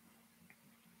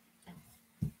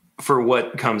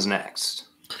what comes next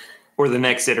or the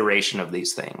next iteration of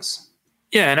these things.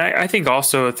 Yeah, and I think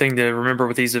also a thing to remember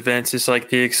with these events is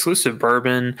like the exclusive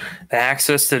bourbon, the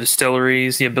access to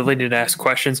distilleries, the ability to ask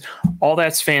questions, all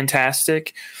that's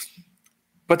fantastic.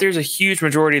 But there's a huge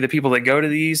majority of the people that go to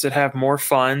these that have more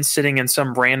fun sitting in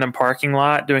some random parking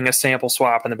lot doing a sample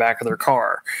swap in the back of their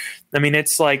car. I mean,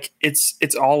 it's like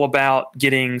it's all about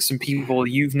getting some people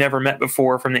you've never met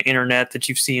before from the internet that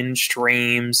you've seen in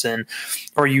streams and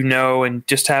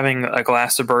just having a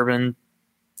glass of bourbon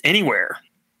anywhere.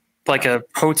 Like a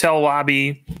hotel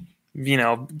lobby,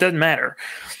 doesn't matter.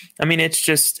 I mean, it's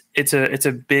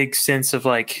a big sense of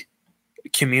like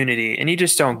community, and you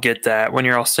just don't get that when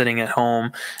you're all sitting at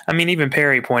home. I mean, even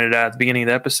Perry pointed out at the beginning of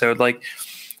the episode, like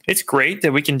it's great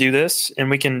that we can do this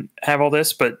and we can have all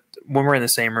this, but when we're in the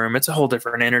same room, it's a whole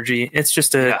different energy. It's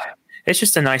just a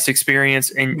nice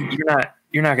experience, and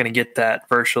you're not going to get that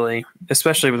virtually,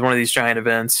 especially with one of these giant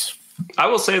events. I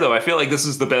will say though, I feel like this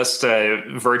is the best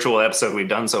virtual episode we've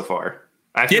done so far.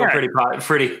 I feel pretty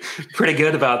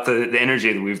good about the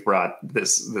energy that we've brought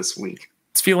this week.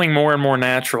 It's feeling more and more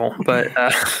natural, but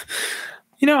I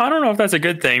don't know if that's a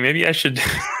good thing. Maybe I should.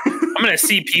 I'm going to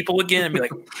see people again and be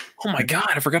like, "Oh my god,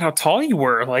 I forgot how tall you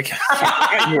were! Like,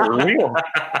 you were real."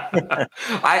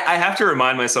 I have to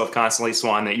remind myself constantly,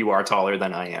 Swan, that you are taller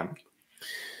than I am.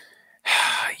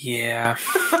 Yeah,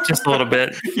 just a little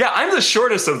bit. Yeah, I'm the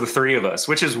shortest of the three of us,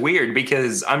 which is weird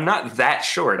because I'm not that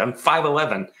short. I'm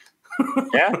 5'11".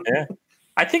 Yeah.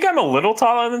 I think I'm a little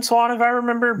taller than Swan, if I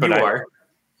remember. But you are.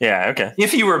 Yeah, okay.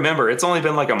 If you remember, it's only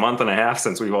been like a month and a half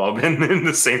since we've all been in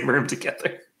the same room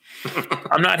together.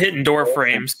 I'm not hitting door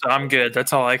frames, so I'm good.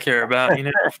 That's all I care about,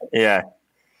 Yeah.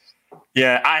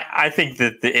 I think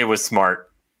that it was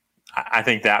smart. I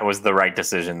think that was the right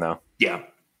decision, though. Yeah,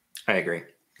 I agree.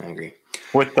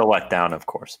 With the letdown, of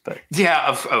course, but yeah,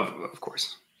 of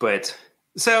course. But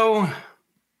so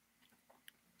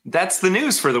that's the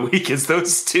news for the week. Is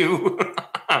those two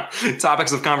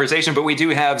topics of conversation? But we do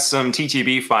have some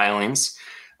TTB filings.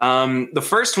 The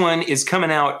first one is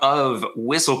coming out of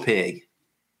WhistlePig.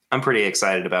 I'm pretty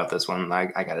excited about this one. I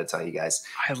got to tell you guys.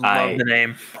 I love the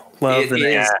name. It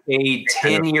is a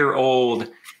 10-year-old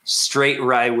straight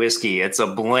rye whiskey. It's a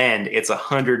blend. It's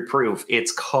 100 proof.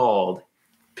 It's called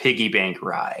Piggy Bank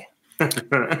Rye.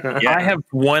 I have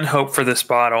one hope for this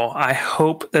bottle. I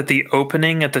hope that the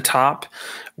opening at the top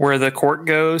where the cork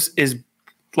goes is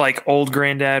like old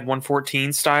Granddad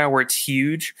 114 style, where it's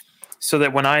huge, so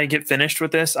that when I get finished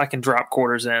with this, I can drop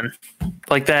quarters in.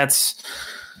 Like that's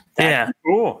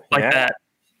cool. Like that.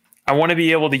 I want to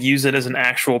be able to use it as an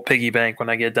actual piggy bank when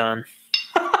I get done.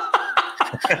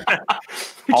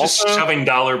 Just shoving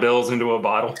dollar bills into a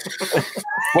bottle.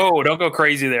 Whoa, don't go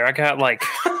crazy there. I got like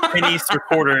pennies or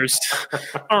quarters.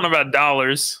 I don't know about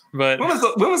dollars, but when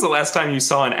was the last time you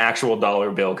saw an actual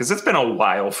dollar bill? Because it's been a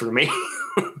while for me.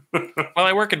 Well,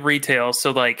 I work in retail,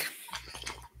 so like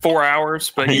 4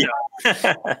 hours, but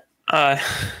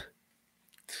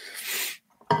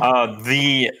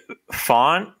the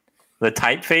font, the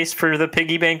typeface for the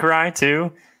Piggy Bank Rye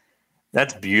too.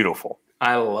 That's beautiful.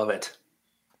 I love it.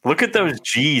 Look at those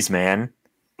G's, man.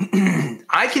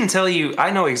 I can tell you, I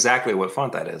know exactly what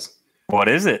font that is. What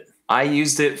is it? I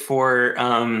used it for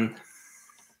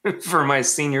my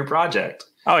senior project.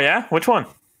 Oh yeah, which one?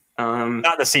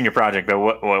 Not the senior project, but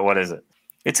what is it?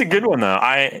 It's a good one though.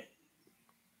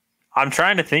 I'm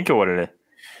trying to think of what it is.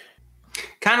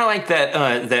 Kind of like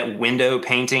that window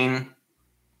painting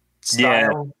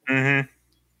style. Yeah. Mm-hmm.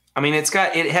 I mean,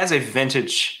 it has a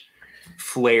vintage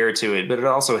flair to it, but it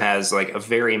also has like a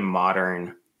very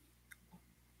modern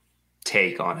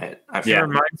take on it. It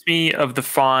reminds me of the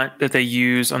font that they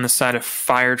use on the side of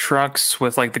fire trucks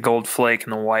with like the gold flake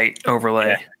and the white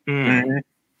overlay. Yeah. Mm-hmm.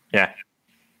 Yeah.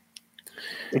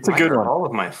 It's a good one. All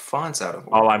of my fonts out of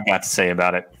order. All I've got to say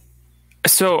about it.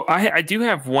 So I do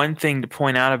have one thing to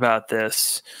point out about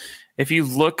this. If you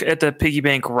look at the piggy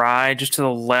bank rye just to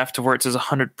the left of where it says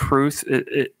 100 proof,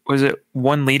 it was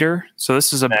 1 liter. So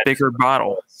this is a bigger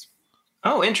bottle.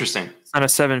 Oh, interesting. It's not a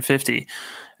 750.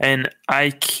 And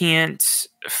I can't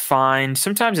find,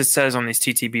 sometimes it says on these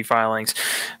TTB filings,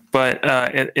 but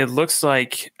it looks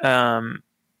like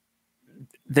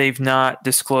they've not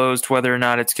disclosed whether or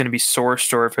not it's going to be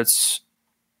sourced or if it's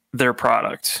their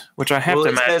product, which I have to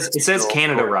imagine. It says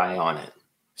Canada Rye on it.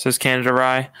 Says Canada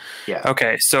Rye? Yeah.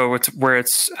 Okay, so it's where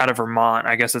it's out of Vermont.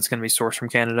 I guess it's going to be sourced from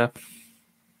Canada.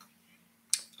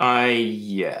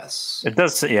 Yes. It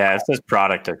does. Yeah, it says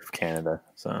product of Canada.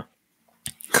 So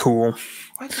cool.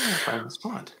 Why can't I find this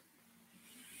font?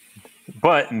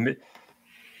 But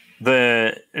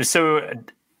does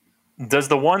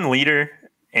the 1 liter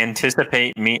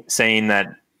anticipate me saying that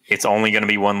it's only going to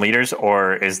be 1 liters,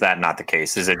 or is that not the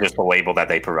case? Is it just the label that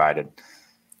they provided?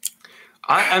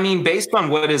 I mean, based on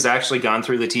what has actually gone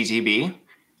through the TTB,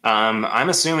 I'm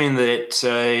assuming that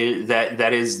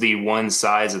that is the one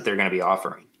size that they're going to be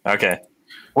offering. Okay,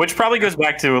 which probably goes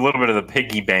back to a little bit of the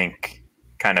piggy bank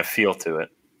kind of feel to it.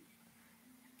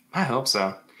 I hope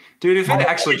so, dude. If it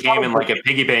actually came in like a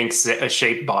piggy bank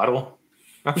shaped bottle,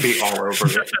 I'd be all over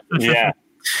it. Yeah.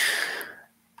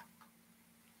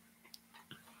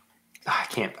 I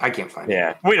can't find it.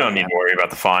 Yeah, we don't need to worry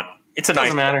about the font. It's a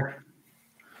doesn't matter.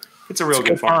 It's a real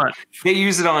good font. They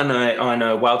use it on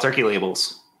Wild Turkey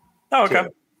labels. Oh, okay. Too.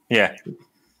 Yeah.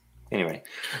 Anyway,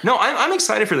 no, I'm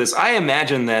excited for this. I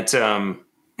imagine that. I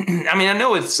mean, I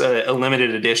know it's a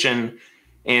limited edition,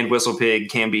 and Whistle Pig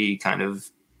can be kind of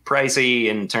pricey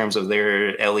in terms of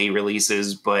their LE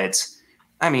releases, but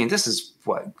I mean, this is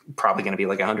probably going to be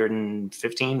like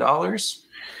 $115.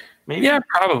 Maybe? Yeah,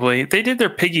 probably. They did their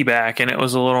piggyback, and it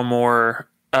was a little more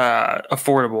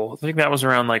affordable. I think that was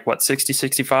around like what, 60,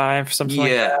 65, something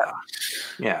like that.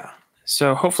 Yeah.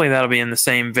 So hopefully that'll be in the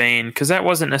same vein, because that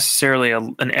wasn't necessarily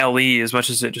an LE as much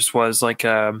as it just was like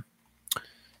kind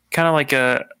of like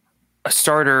a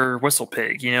starter Whistle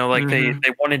Pig. You know, like they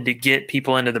wanted to get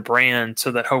people into the brand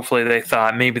so that hopefully they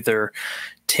thought maybe their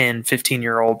 10,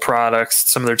 15-year-old products,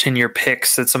 some of their 10-year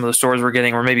picks that some of the stores were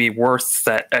getting were maybe worth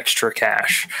that extra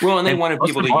cash. Well, and they wanted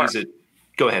people to use it.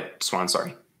 Go ahead, Swan,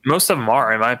 sorry. Most of them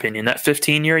are, in my opinion. That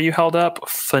 15-year you held up,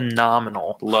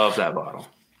 phenomenal. Love that bottle.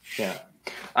 Yeah.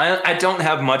 I don't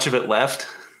have much of it left,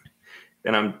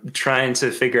 and I'm trying to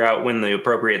figure out when the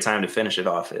appropriate time to finish it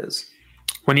off is.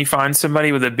 When you find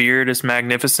somebody with a beard as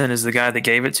magnificent as the guy that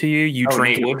gave it to you, you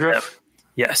drink Nate it. Woodruff?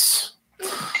 Yes.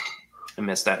 I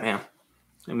miss that man.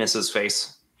 I miss his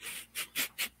face.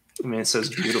 I mean, it says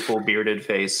beautiful bearded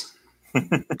face.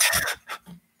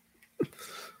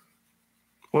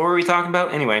 What were we talking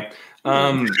about? Anyway.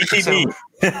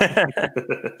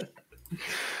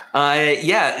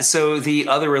 So the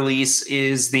other release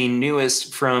is the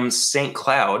newest from St.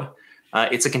 Cloud.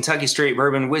 It's a Kentucky straight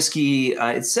bourbon whiskey.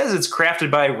 It says it's crafted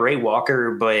by Ray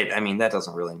Walker, but I mean, that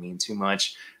doesn't really mean too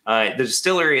much. The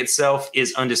distillery itself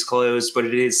is undisclosed, but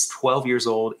it is 12 years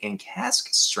old and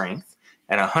cask strength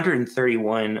at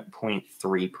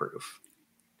 131.3 proof.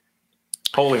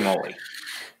 Holy moly.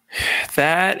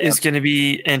 That is going to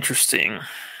be interesting.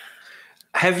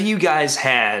 Have you guys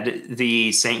had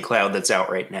the St. Cloud that's out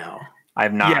right now? I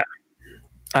have not. Yeah,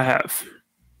 I have.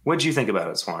 What did you think about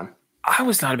it, Swan? I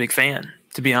was not a big fan,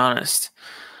 to be honest.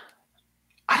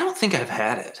 I don't think I've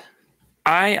had it.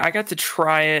 I got to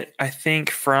try it, I think,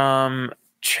 from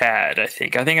Chad. I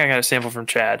think I got a sample from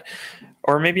Chad.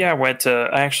 Or maybe I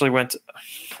actually went to,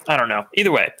 I don't know.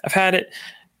 Either way, I've had it.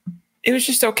 It was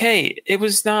just okay. It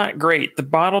was not great. The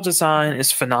bottle design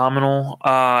is phenomenal.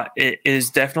 It is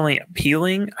definitely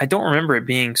appealing. I don't remember it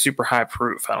being super high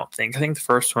proof, I don't think. I think the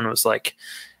first one was like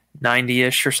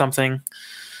 90-ish or something.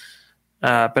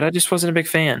 But I just wasn't a big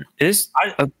fan. I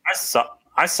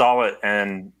saw it,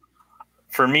 and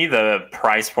for me, the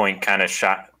price point kind of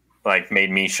made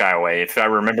me shy away. If I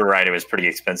remember right, it was pretty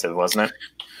expensive, wasn't it?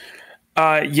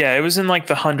 Yeah, it was in like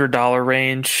the $100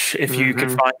 range if you could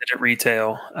find it at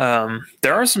retail.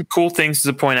 There are some cool things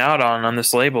to point out on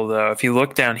this label, though. If you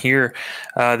look down here,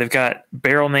 they've got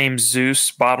barrel name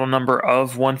Zeus, bottle number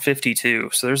of 152.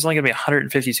 So there's only going to be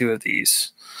 152 of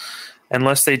these.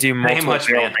 unless they do Very multiple much,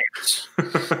 barrel man. names.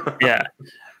 Yeah.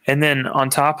 And then on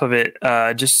top of it,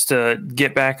 just to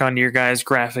get back onto your guys'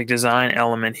 graphic design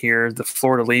element here, the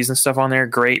fleur-de-lis and stuff on there,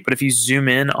 great. But if you zoom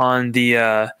in on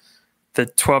the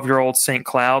 12-year-old St.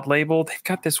 Cloud label, they've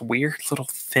got this weird little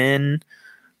thin,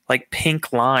 like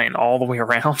pink line all the way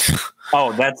around.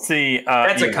 Oh, that's the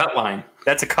That's a cut line.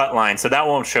 That's a cut line, so that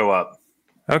won't show up.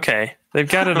 Okay, they've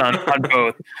got it on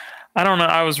both. I don't know.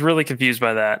 I was really confused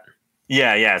by that.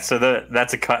 Yeah. So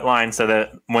that's a cut line, so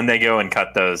that when they go and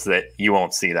cut those, that you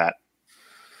won't see that.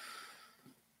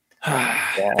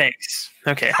 Thanks.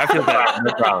 Okay, I feel better.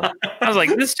 No problem. I was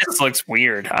like, this just looks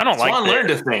weird. I don't like Swan this.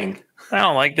 learned a thing. I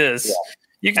don't like this. Yeah.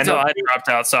 You can And tell the- I dropped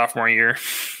out sophomore year.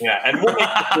 Yeah, and we'll make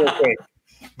this real quick.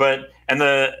 But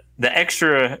the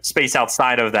extra space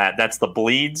outside of that's the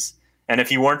bleeds. And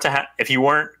if you weren't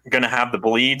going to have the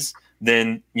bleeds,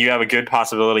 then you have a good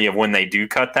possibility of when they do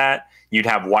cut that, you'd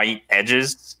have white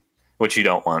edges, which you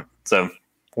don't want. So,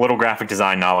 little graphic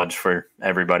design knowledge for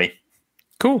everybody.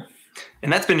 Cool.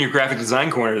 And that's been your graphic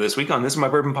design corner this week on This Is My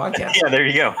Bourbon podcast. Yeah, there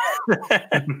you go.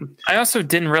 I also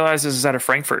didn't realize this was out of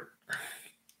Frankfurt.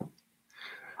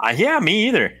 Yeah, me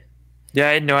either. Yeah,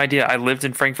 I had no idea. I lived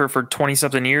in Frankfurt for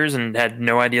 20-something years and had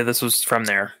no idea this was from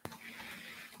there.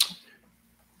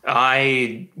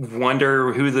 I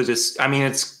wonder who I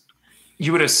mean,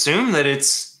 you would assume that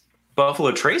it's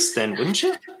Buffalo Trace then, wouldn't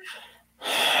you?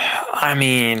 I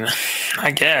mean, I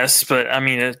guess, but I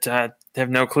mean, I have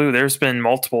no clue. There's been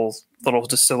multiple little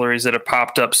distilleries that have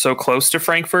popped up so close to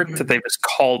Frankfurt that they've just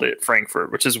called it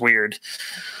Frankfurt, which is weird.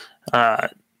 I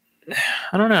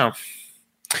don't know.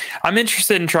 I'm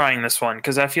interested in trying this one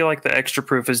because I feel like the extra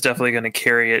proof is definitely going to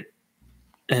carry it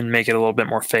and make it a little bit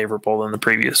more favorable than the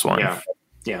previous one.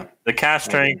 Yeah. The cask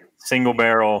strength, single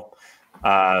barrel.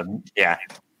 Yeah,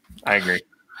 I agree.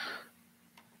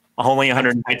 Only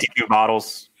 152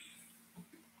 bottles.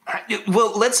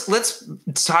 Well, let's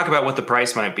talk about what the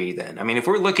price might be then. I mean, if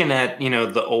we're looking at,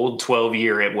 the old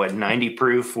 12-year at what 90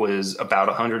 proof was about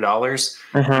 $100.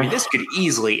 I mean, this could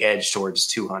easily edge towards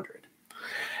 200.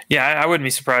 Yeah, I wouldn't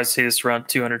be surprised to see this around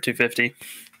 200, 250.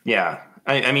 Yeah.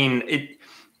 I mean,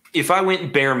 if I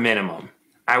went bare minimum,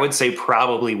 I would say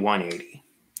probably 180.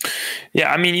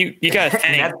 Yeah, I mean, you got to think.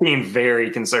 And that's being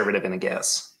very conservative in a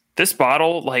guess. This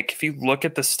bottle, like, if you look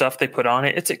at the stuff they put on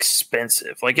it, it's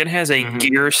expensive. Like, it has a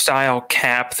gear-style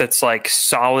cap that's, like,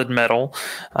 solid metal.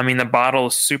 I mean, the bottle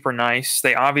is super nice.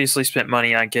 They obviously spent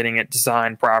money on getting it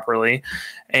designed properly.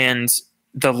 And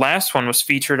the last one was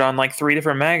featured on, like, 3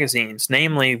 different magazines.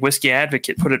 Namely, Whiskey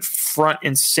Advocate put it front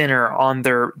and center on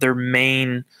their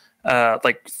main,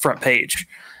 front page.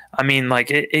 I mean,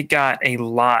 like, it got a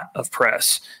lot of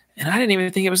press. And I didn't even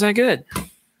think it was that good.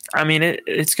 I mean,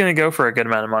 it's going to go for a good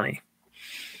amount of money.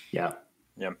 Yeah.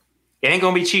 Yep. It ain't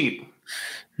going to be cheap.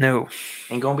 No.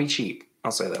 Ain't going to be cheap.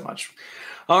 I'll say that much.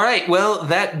 All right. Well,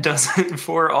 that does it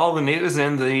for all the news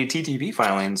and the TTP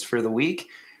filings for the week.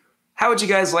 How would you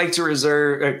guys like to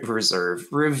review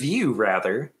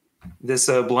this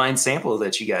blind sample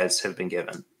that you guys have been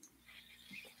given?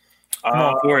 I'm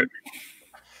all for it.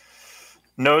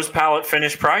 Nose, palate,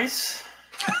 finish, price.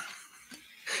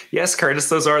 Yes, Curtis,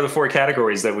 those are the 4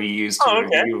 categories that we use to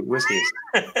review whiskeys.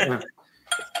 Yeah.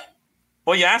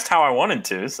 Well, you asked how I wanted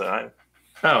to, so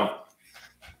Oh.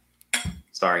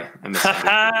 Sorry. I missed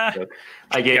that.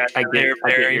 I get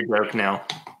your joke now.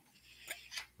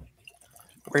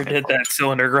 Where did that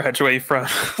cylinder graduate from?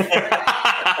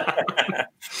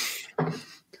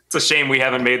 It's a shame we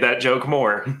haven't made that joke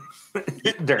more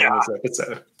during this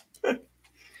episode.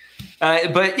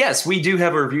 But yes, we do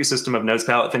have a review system of nose,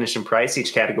 palate, finish, and price.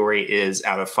 Each category is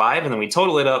out of 5, and then we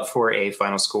total it up for a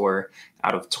final score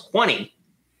out of 20.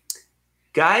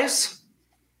 Guys,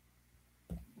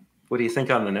 what do you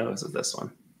think on the nose of this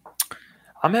one?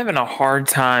 I'm having a hard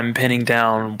time pinning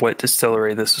down what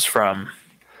distillery this is from.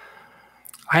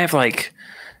 I have like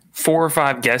 4 or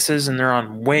 5 guesses, and they're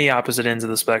on way opposite ends of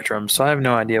the spectrum, so I have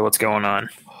no idea what's going on.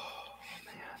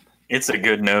 it's a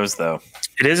good nose, though.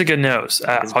 It is a good nose.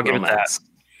 I'll give it that.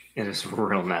 It is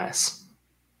real nice.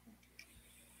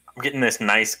 I'm getting this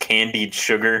nice candied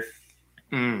sugar.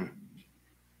 I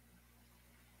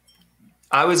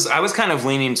was kind of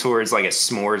leaning towards like a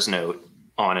s'mores note,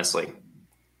 honestly.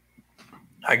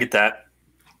 I get that.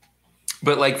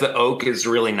 But like the oak is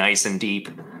really nice and deep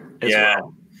as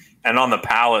well. And on the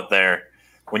palate there,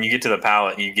 when you get to the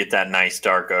palate, you get that nice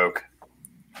dark oak.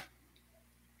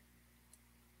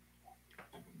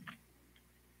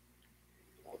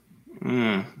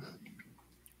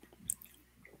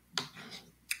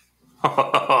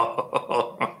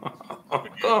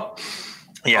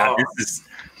 Yeah,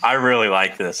 I really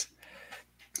like this.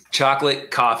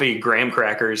 chocolate, coffee, graham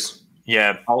crackers.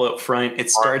 Yeah, all up front.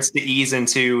 It starts to ease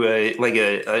into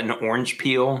an orange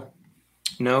peel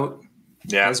note.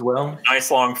 Yeah, as well.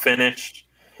 Nice long finish.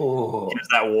 Oh, Gives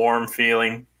that warm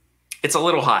feeling. it's a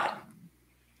little hot.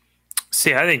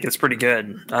 See, I think it's pretty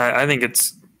good. I think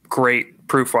it's great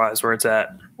proof wise where it's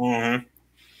at. Mm-hmm.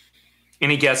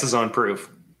 Any guesses on proof?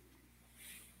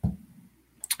 I'm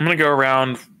gonna go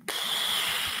around.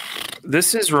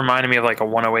 This is reminding me of like a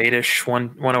 108ish,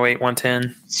 108,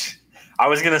 110. I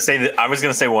was gonna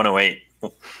say 108.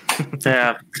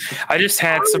 Yeah, I just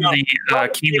had some of the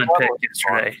Keeneland pick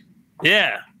yesterday.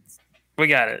 Yeah, we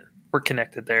got it. We're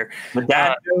connected there. The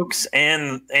dad jokes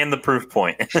and the proof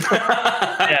point.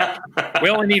 Yeah, we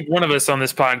only need one of us on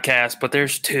this podcast, but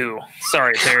there's two.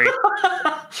 Sorry, Terry.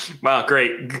 Wow,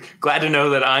 great. Glad to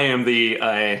know that I am the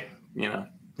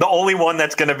only one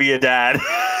that's going to be a dad.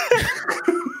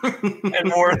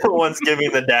 And we're the ones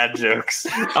giving the dad jokes.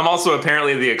 I'm also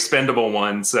apparently the expendable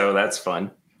one, so that's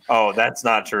fun. Oh, that's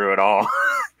not true at all.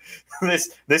 This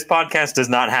podcast does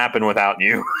not happen without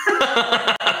you.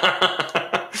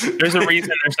 There's a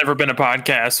reason there's never been a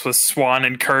podcast with Swan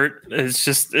and Kurt. It's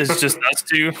just us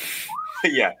two.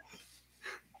 Yeah.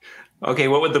 Okay,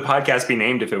 what would the podcast be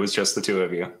named if it was just the two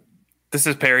of you? This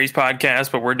is Perry's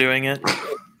podcast, but we're doing it.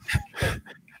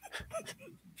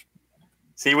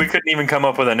 See, we couldn't even come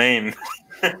up with a name.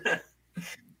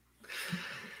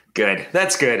 Good.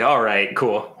 That's good. All right,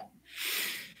 cool.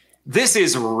 This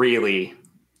is really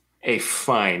a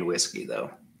fine whiskey,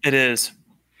 though. It is.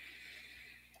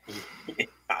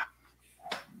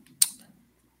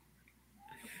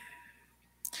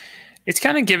 It's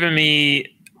kind of giving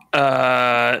me,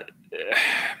 I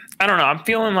don't know. I'm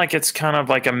feeling like it's kind of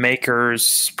like a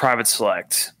Maker's Private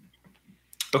Select.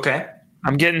 Okay.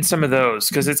 I'm getting some of those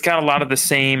because it's got a lot of the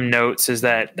same notes as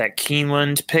that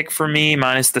Keeneland pick for me,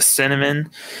 minus the cinnamon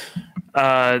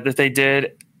that they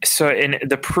did. So, and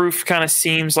the proof kind of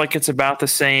seems like it's about the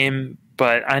same,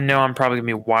 but I know I'm probably going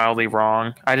to be wildly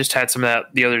wrong. I just had some of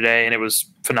that the other day, and it was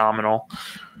phenomenal.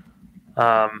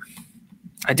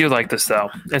 I do like this, though.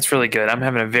 It's really good. I'm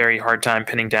having a very hard time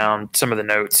pinning down some of the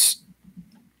notes.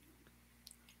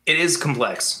 It is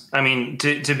complex. I mean,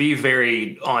 to be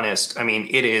very honest, I mean,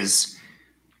 it is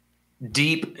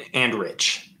deep and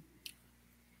rich.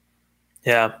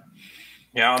 Yeah.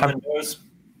 Yeah, on the nose.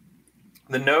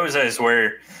 The nose is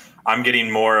where I'm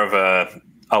getting more of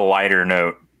a lighter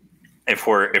note if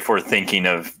we're thinking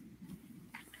of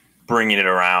bringing it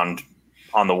around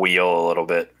on the wheel a little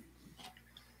bit.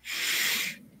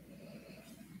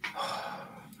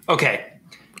 Okay.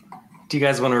 Do you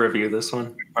guys want to review this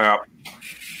one? Yeah.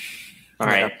 All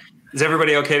right. Is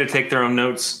everybody okay to take their own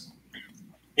notes?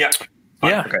 Yeah.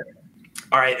 Yeah. Okay.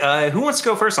 All right. Who wants to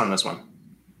go first on this one?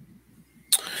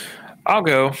 I'll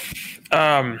go.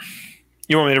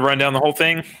 You want me to run down the whole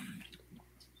thing?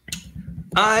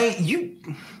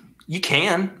 You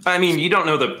can. I mean, you don't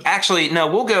know the. Actually, no.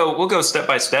 We'll go step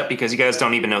by step because you guys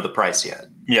don't even know the price yet.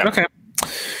 Yeah. Okay.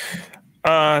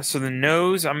 So the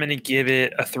nose, I'm going to give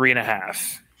it a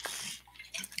 3.5.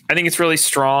 I think it's really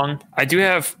strong. I do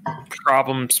have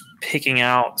problems picking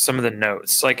out some of the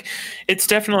notes. Like, it's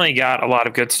definitely got a lot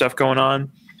of good stuff going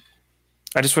on.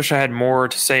 I just wish I had more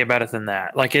to say about it than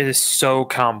that. Like, it is so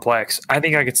complex. I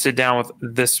think I could sit down with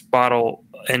this bottle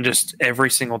and just every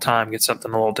single time get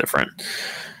something a little different.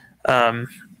 You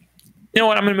know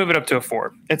what? I'm going to move it up to a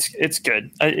 4. It's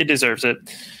good. It deserves it.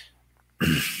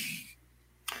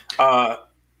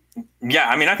 Yeah,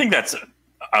 I mean, I think that's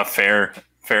a fair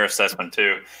assessment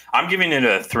too. I'm giving it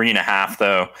a 3.5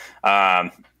 though.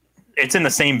 It's in the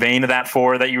same vein of that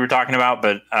 4 that you were talking about,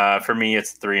 but for me,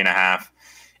 it's 3.5.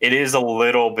 It is a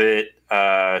little bit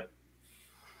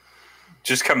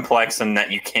just complex in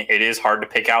that it is hard to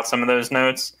pick out some of those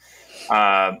notes.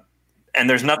 And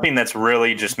there's nothing that's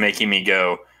really just making me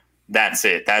go, that's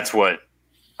it. That's what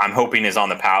I'm hoping is on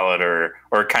the palate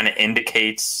or kind of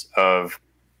indicates of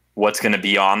what's going to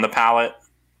be on the palate.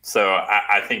 So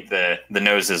I think the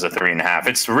nose is a 3.5.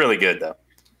 It's really good though.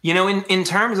 You know, in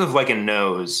terms of like a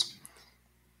nose,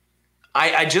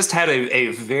 I just had a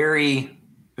very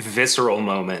visceral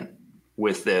moment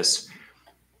with this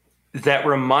that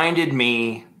reminded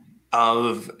me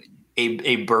of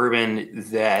a bourbon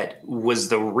that was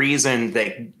the reason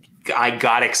that I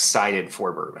got excited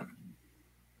for bourbon.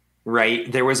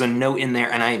 Right? There was a note in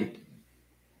there and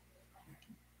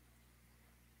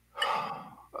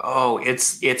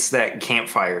it's that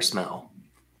campfire smell.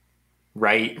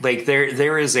 Right? Like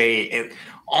there is a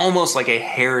almost like a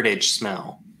heritage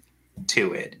smell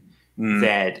to it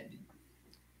that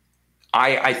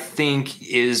I think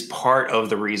is part of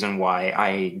the reason why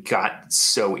I got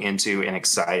so into and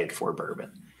excited for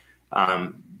bourbon.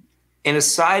 And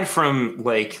aside from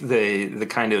like the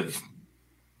kind of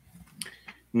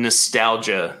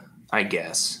nostalgia, I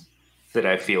guess, that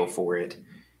I feel for it,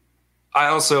 I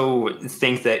also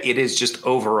think that it is just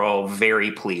overall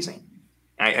very pleasing.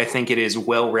 I think it is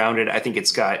well rounded. I think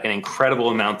it's got an incredible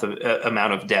amount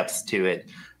of depth to it.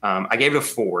 I gave it a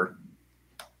 4,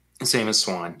 same as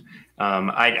Swan.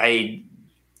 I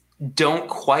don't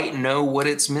quite know what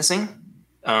it's missing.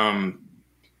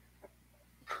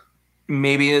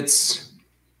 Maybe it's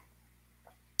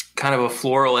kind of a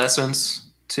floral essence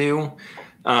too.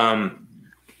 But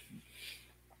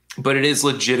it is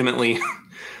legitimately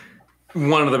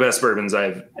one of the best bourbons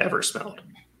I've ever smelled.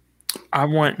 I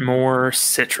want more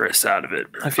citrus out of it.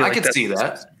 I feel like I could see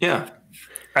that. Yeah.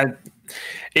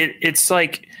 It's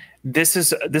like this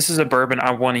is a bourbon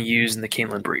I want to use in the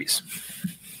Keeneland Breeze.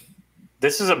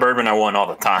 This is a bourbon I want all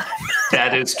the time.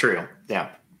 That is true. Yeah.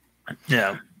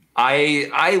 Yeah.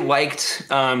 I liked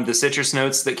the citrus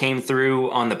notes that came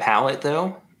through on the palate,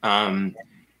 though.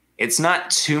 It's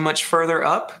not too much further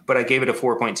up, but I gave it a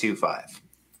 4.25.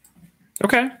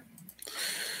 Okay.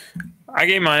 I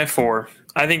gave mine a 4.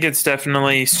 I think it's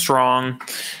definitely strong.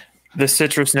 The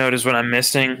citrus note is what I'm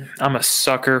missing. I'm a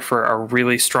sucker for a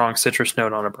really strong citrus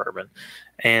note on a bourbon,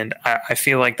 and I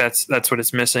feel like that's what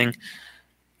it's missing.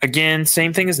 Again,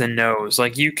 same thing as the nose.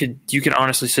 Like you could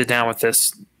honestly sit down with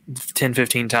this 10,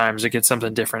 15 times and get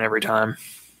something different every time.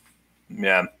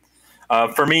 Yeah.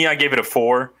 For me, I gave it a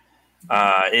 4.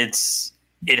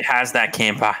 It has that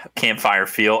campfire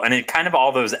feel, and it kind of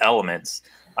all those elements.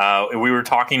 We were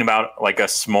talking about like a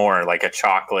s'more, like a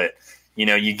chocolate. You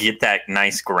know, you get that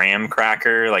nice graham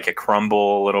cracker, like a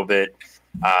crumble a little bit.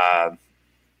 I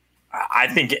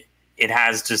think it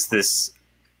has just this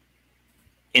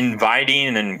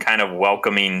inviting and kind of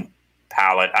welcoming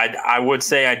palate. I would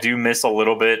say I do miss a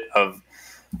little bit of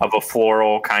a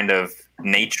floral kind of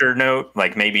nature note.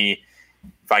 Like maybe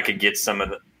if I could get some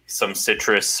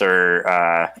citrus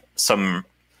or some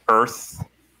earth.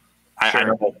 Sure. I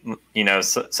know, you know,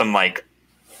 some like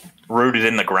rooted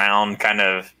in the ground kind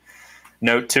of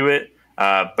note to it,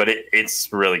 but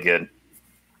it's really good.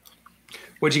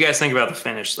 What do you guys think about the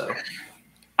finish, though?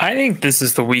 I think this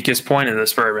is the weakest point of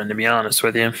this bourbon, to be honest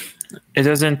with you. It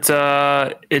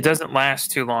doesn't last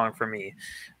too long for me.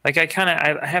 Like I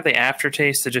have the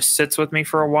aftertaste that just sits with me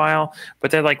for a while, but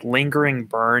that like lingering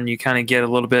burn you kind of get a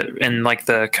little bit in like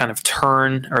the kind of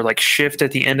turn or like shift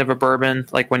at the end of a bourbon,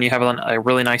 like when you have a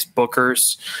really nice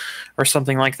Booker's or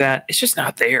something like that. It's just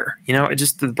not there. You know,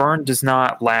 the burn does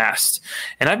not last.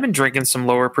 And I've been drinking some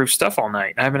lower proof stuff all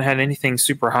night. I haven't had anything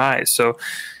super high. So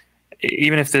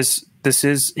even if this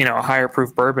is, you know, a higher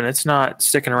proof bourbon, it's not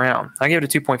sticking around. I give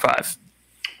it a 2.5.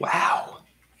 Wow.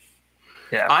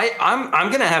 Yeah, I'm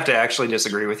gonna have to actually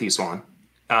disagree with you, Swan.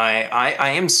 I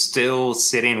am still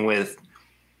sitting with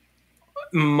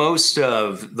most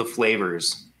of the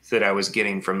flavors that I was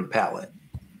getting from the palate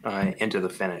into the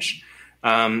finish.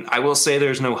 I will say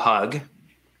there's no hug,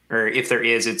 or if there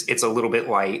is, it's a little bit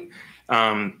light.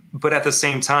 But at the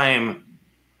same time,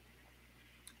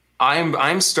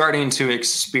 I'm starting to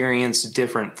experience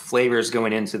different flavors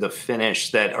going into the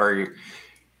finish that are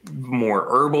more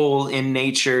herbal in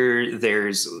nature.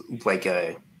 There's like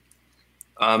a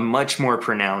much more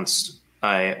pronounced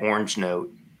orange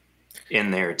note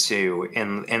in there too,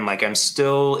 and like I'm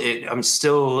still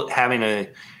having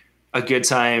a good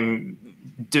time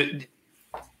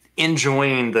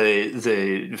enjoying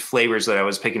the flavors that I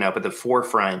was picking up at the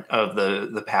forefront of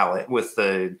the palate with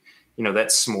the, you know, that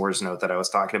s'mores note that I was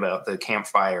talking about, the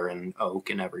campfire and oak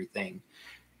and everything.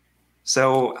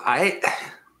 So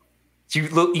You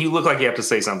look like you have to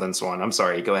say something, Swan. I'm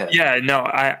sorry. Go ahead. Yeah,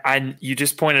 no, you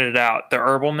just pointed it out. The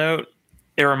herbal note,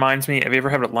 it reminds me, have you ever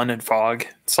had a London Fog?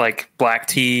 It's like black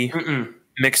tea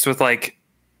mixed with like,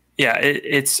 yeah,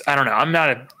 it's, I don't know. I'm not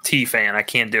a tea fan. I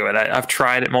can't do it. I've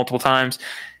tried it multiple times.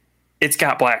 It's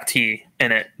got black tea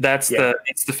in it. It's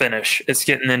the finish. It's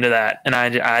getting into that. And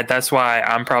I that's why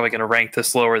I'm probably going to rank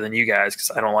this lower than you guys, because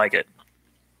I don't like it.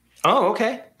 Oh,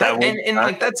 okay.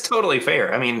 Like, that's totally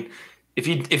fair. I mean, if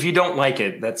you don't like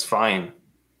it, that's fine.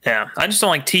 Yeah, I just don't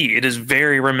like tea. It is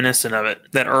very reminiscent of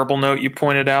it. That herbal note you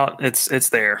pointed out, it's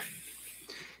there.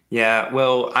 Yeah,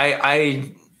 well,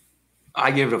 I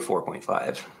give it a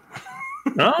 4.5.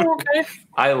 Oh, okay.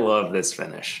 I love this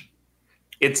finish.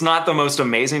 It's not the most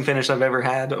amazing finish I've ever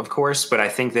had, of course, but I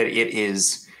think that it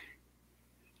is.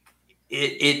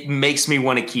 It makes me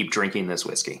want to keep drinking this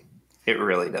whiskey. It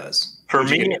really does. For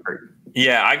me,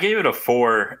 yeah, I gave it a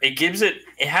 4.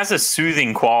 It has a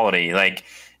soothing quality. Like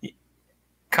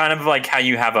kind of like how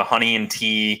you have a honey and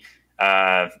tea,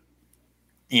 to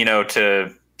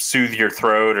soothe your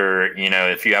throat, or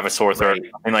if you have a sore throat, Right. or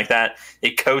something like that.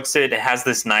 It coats it. It has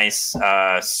this nice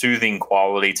soothing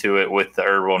quality to it with the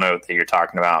herbal note that you're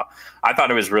talking about. I thought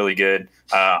it was really good.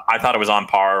 I thought it was on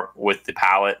par with the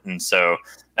palate, and so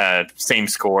same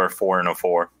score,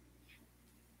 4.04.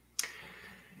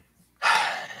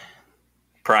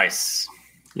 Price.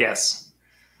 Yes.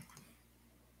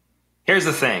 Here's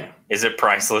the thing. Is it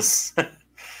priceless?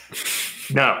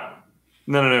 No.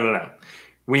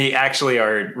 We actually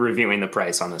are reviewing the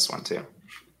price on this one too.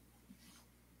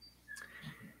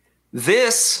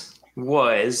 This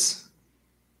was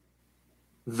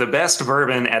the best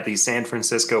bourbon at the San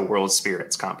Francisco World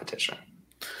Spirits Competition.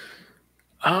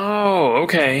 Oh,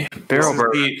 okay. Barrel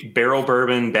bourbon. The Barrel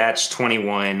Bourbon Batch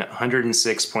 21,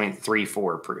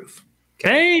 106.34 proof.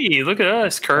 Hey, look at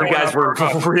us, Kurt. You guys were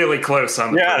really close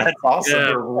on the proof. That's awesome.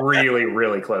 Yeah. We're really,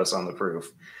 really close on the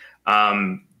proof.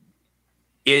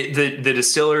 The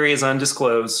distillery is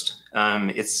undisclosed.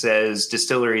 It says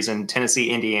distilleries in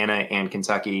Tennessee, Indiana, and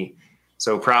Kentucky.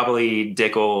 So probably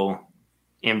Dickel,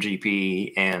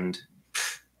 MGP, and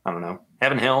I don't know,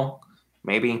 Heaven Hill,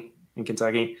 maybe in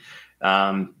Kentucky.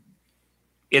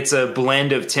 It's a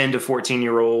blend of 10 to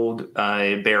 14-year-old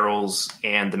barrels,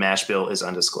 and the mash bill is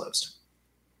undisclosed.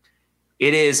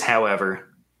 It is,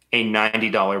 however, a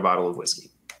 $90 bottle of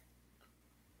whiskey.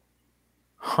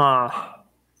 Huh.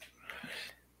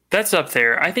 That's up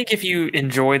there. I think if you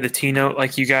enjoy the tea note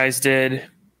like you guys did,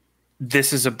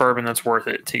 this is a bourbon that's worth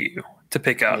it to you to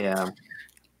pick up. Yeah.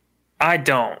 I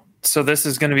don't. So this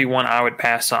is going to be one I would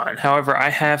pass on. However, I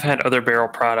have had other barrel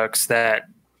products that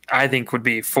I think would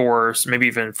be 4s, maybe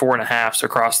even 4.5s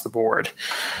across the board.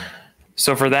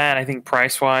 So for that, I think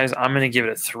price-wise, I'm going to give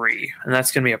it a 3. And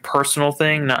that's going to be a personal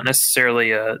thing, not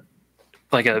necessarily a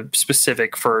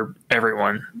specific for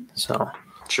everyone. So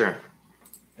Sure.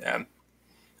 Yeah.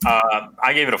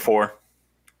 I gave it a 4.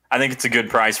 I think it's a good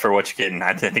price for what you're getting.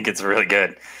 I think it's really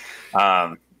good.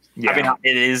 Yeah. I mean,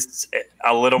 it is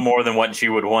a little more than what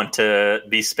you would want to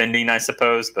be spending, I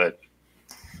suppose, but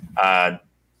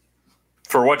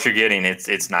for what you're getting,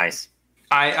 it's nice.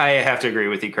 I have to agree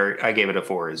with you, Kurt. I gave it a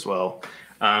 4 as well.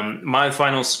 My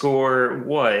final score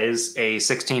was a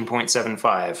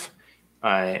 16.75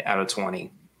 out of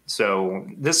 20. So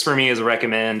this for me is a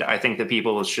recommend. I think that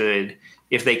people should,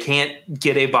 if they can't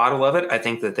get a bottle of it, I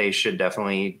think that they should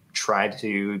definitely try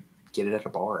to get it at a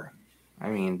bar. I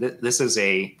mean, this is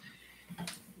a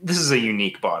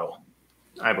unique bottle,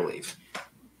 I believe.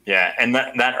 Yeah, and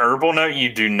that herbal note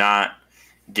you do not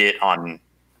get on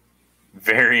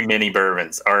very many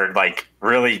bourbons, or like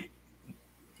really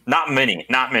not many.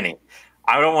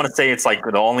 I don't want to say it's like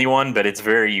the only one, but it's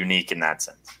very unique in that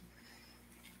sense.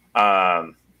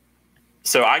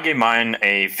 So I gave mine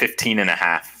a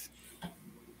 15.5.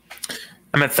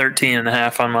 I'm at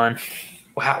 13.5 on mine.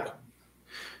 Wow.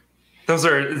 Those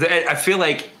are, I feel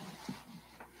like,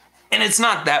 and it's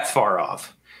not that far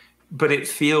off, but it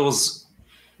feels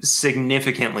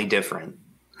significantly different.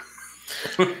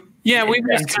 Yeah,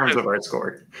 in terms of our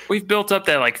score. We've built up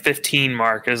that like 15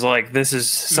 mark as like this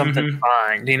is something to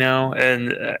find,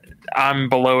 and I'm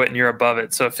below it and you're above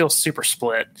it, so it feels super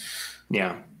split.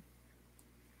 Yeah.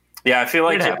 Yeah, I feel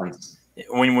like It happens.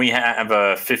 when we have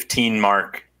a 15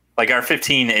 mark, like our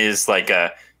 15 is like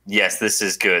yes, this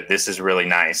is good. This is really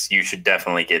nice. You should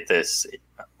definitely get this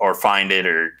or find it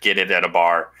or get it at a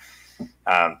bar.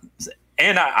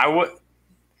 And I would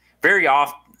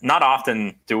not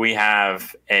often do we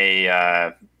have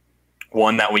a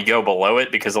one that we go below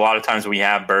it, because a lot of times we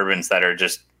have bourbons that are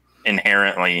just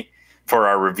inherently, for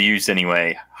our reviews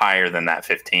anyway, higher than that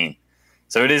 15.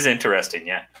 So it is interesting.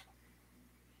 Yeah.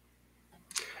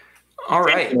 All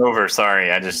right. Over.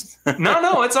 Sorry. I just,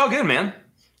 No, it's all good, man.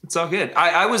 It's all good.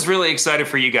 I was really excited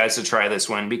for you guys to try this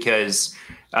one because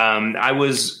I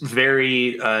was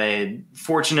very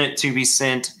fortunate to be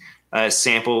sent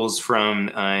samples from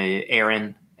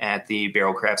Aaron at the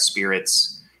Barrel Craft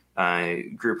Spirits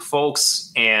group of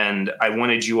folks, and I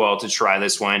wanted you all to try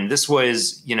this one. This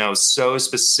was, so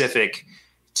specific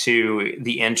to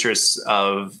the interests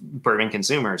of bourbon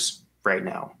consumers right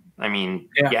now. I mean,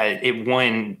 yeah, it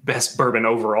won best bourbon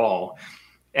overall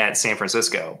at San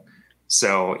Francisco.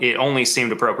 So it only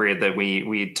seemed appropriate that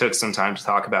we took some time to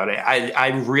talk about it. I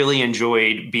really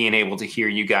enjoyed being able to hear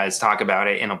you guys talk about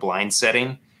it in a blind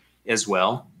setting as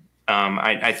well.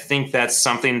 I think that's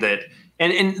something that,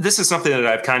 and this is something that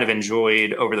I've kind of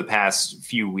enjoyed over the past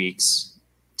few weeks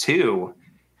too,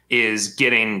 is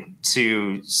getting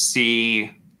to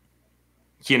see,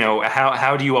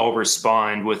 how do you all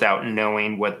respond without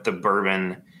knowing what the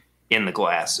bourbon in the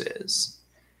glass is?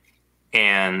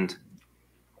 and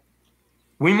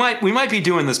we might be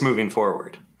doing this moving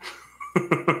forward.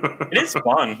 It is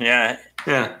fun, yeah,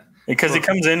 because it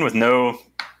comes in with no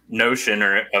notion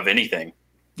of anything.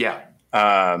 Yeah,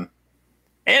 and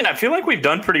I feel like we've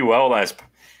done pretty well as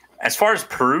far as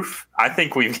proof. I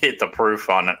think we've hit the proof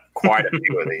on quite a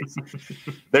few of these.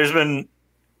 There's been,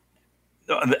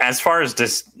 as far as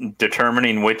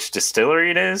determining which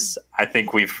distillery it is, I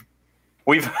think we've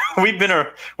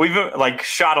like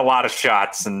shot a lot of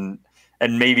shots and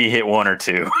maybe hit one or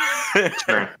two.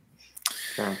 Sure.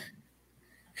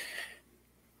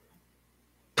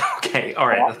 Okay, all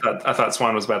right. I thought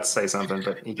Swan was about to say something,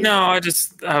 but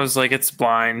I was like, it's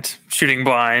blind, shooting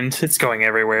blind. It's going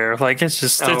everywhere. Like it's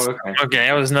just okay.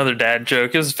 It was another dad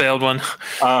joke. It was a failed one.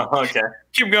 Okay,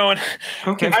 keep going.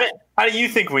 Okay. How do you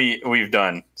think we've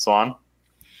done, Swan?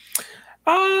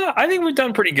 I think we've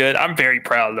done pretty good. I'm very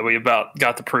proud that we about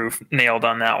got the proof nailed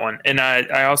on that one, and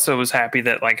I also was happy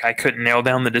that like I couldn't nail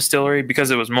down the distillery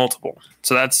because it was multiple.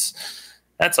 So that's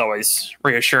always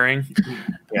reassuring.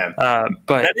 Yeah.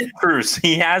 But that is true.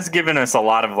 He has given us a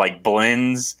lot of like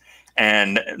blends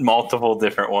and multiple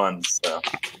different ones. So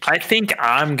I think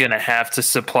I'm going to have to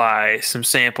supply some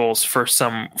samples for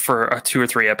 2 or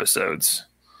 3 episodes.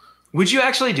 Would you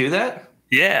actually do that?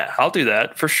 Yeah, I'll do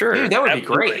that for sure. Dude, that would be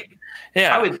great.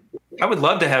 Yeah. I would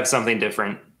love to have something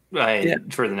different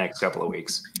for the next couple of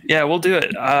weeks. Yeah, we'll do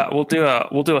it. We'll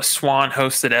do a Swan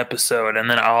hosted episode, and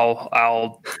then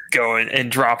I'll go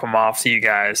and drop them off to you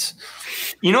guys.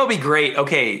 You know, it'd be great.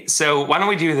 Okay, so why don't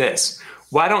we do this?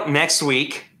 Why don't next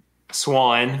week,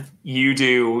 Swan, you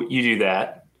do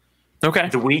that? Okay.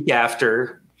 The week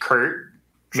after, Kurt,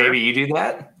 maybe you do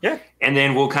that. Yeah. And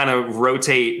then we'll kind of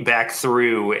rotate back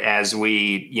through as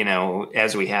we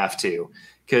have to.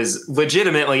 Because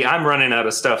legitimately, I'm running out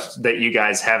of stuff that you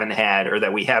guys haven't had or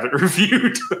that we haven't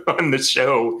reviewed on the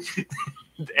show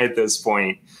at this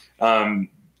point.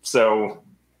 So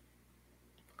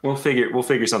we'll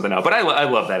figure something out. But I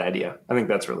love that idea. I think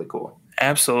that's really cool.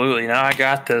 Absolutely. Now I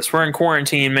got this. We're in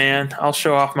quarantine, man. I'll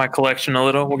show off my collection a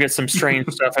little. We'll get some strange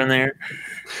stuff in there.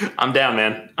 I'm down,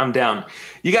 man. I'm down.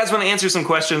 You guys want to answer some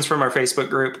questions from our Facebook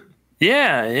group?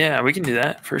 Yeah, we can do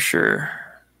that for sure.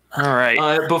 All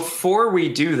right. Before we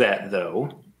do that,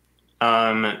 though,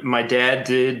 my dad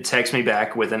did text me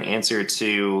back with an answer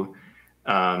to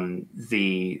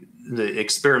the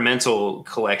experimental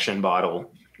collection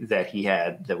bottle that he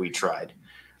had that we tried.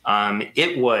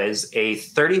 It was a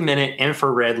 30-minute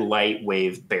infrared light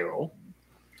wave barrel.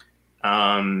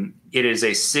 It is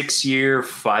a 6-year,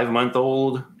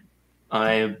 5-month-old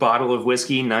bottle of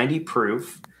whiskey, 90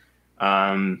 proof.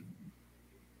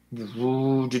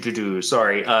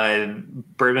 Sorry,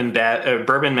 bourbon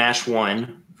mash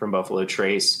 1 from Buffalo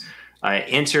Trace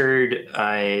entered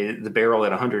the barrel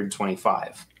at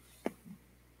 125.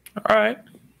 All right,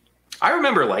 I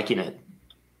remember liking it,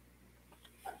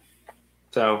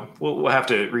 so we'll have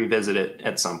to revisit it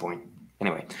at some point.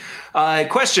 Anyway,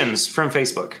 questions from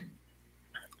Facebook.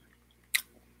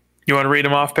 You want to read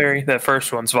them off, Perry? That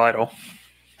first one's vital.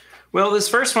 Well, this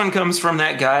first one comes from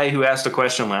that guy who asked a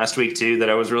question last week, too, that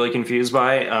I was really confused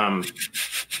by.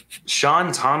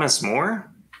 Sean Thomas Moore.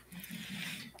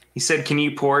 He said, can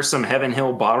you pour some Heaven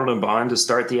Hill Bottled and Bond to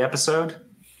start the episode?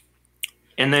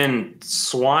 And then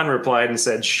Swan replied and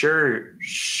said, sure,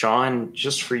 Sean,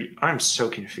 just for you. I'm so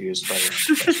confused by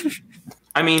this.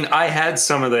 I mean, I had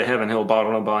some of the Heaven Hill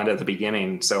Bottled and Bond at the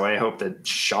beginning, so I hope that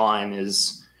Sean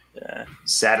is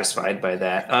satisfied by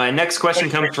that. Next question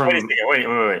comes from...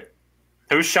 Wait.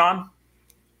 Who's Sean?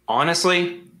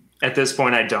 Honestly, at this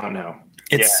point, I don't know.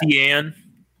 It's Cian.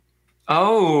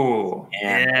 Oh.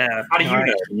 Yeah. How do you know?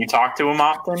 Do you talk to him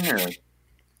often? Or?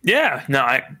 Yeah.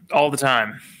 No, all the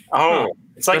time. Oh.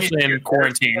 It's like especially in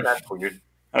quarantine. That's weird.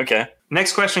 Okay.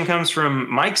 Next question comes from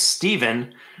Mike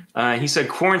Steven. He said,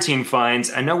 quarantine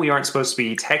finds. I know we aren't supposed to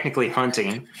be technically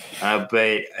hunting,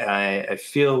 but I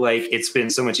feel like it's been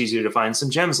so much easier to find some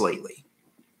gems lately.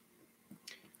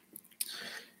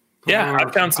 Yeah, I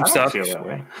found some stuff. Feel that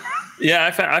way. Yeah,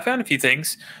 I found a few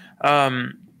things.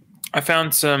 I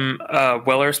found some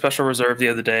Weller Special Reserve the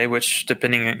other day, which,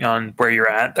 depending on where you're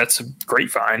at, that's a great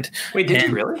find. Wait, did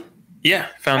you really? Yeah,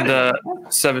 found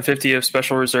 750 of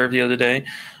Special Reserve the other day.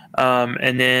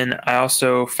 And then I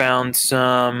also found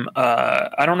some,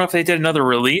 I don't know if they did another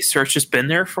release or it's just been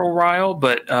there for a while,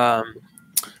 but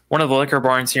one of the liquor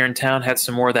barns here in town had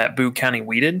some more of that Boone County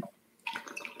Wheated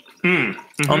on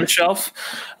the shelf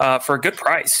for a good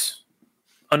price,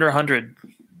 under 100.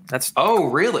 That's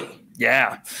really?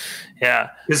 Yeah.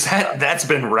 Because that's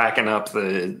been racking up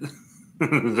the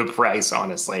the price,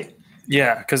 honestly.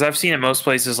 Yeah, because I've seen it most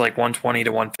places like 120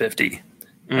 to 150.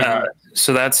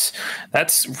 So that's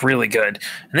really good.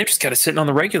 And they've just got it sitting on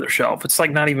the regular shelf. It's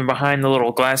like not even behind the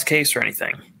little glass case or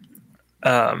anything.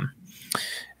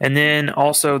 And then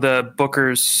also the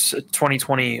Booker's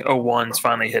 2020-01 is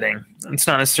finally hitting. It's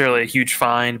not necessarily a huge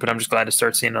find, but I'm just glad to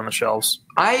start seeing it on the shelves.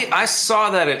 I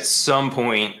saw that at some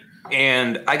point,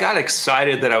 and I got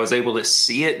excited that I was able to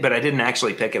see it, but I didn't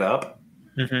actually pick it up.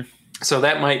 Mm-hmm. So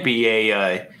that might be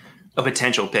a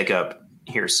potential pickup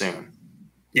here soon.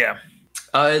 Yeah.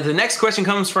 The next question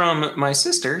comes from my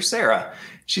sister, Sarah.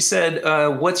 She said,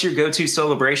 what's your go-to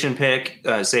celebration pick,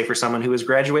 say for someone who is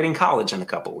graduating college in a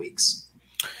couple weeks?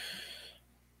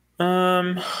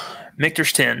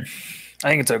 Michter's 10. I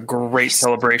think it's a great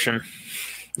celebration.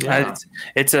 Yeah.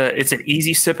 It's an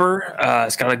easy sipper.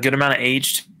 It's got a good amount of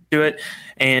age to it.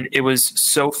 And it was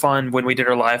so fun when we did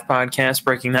our live podcast,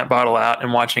 breaking that bottle out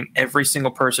and watching every single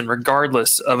person,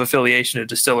 regardless of affiliation to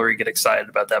distillery, get excited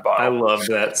about that bottle. I love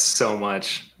that so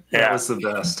much. That was the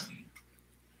best.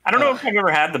 I don't know if I've ever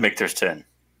had the Michter's 10.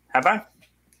 Have I?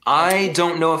 I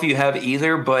don't know if you have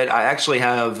either, but I actually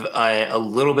have a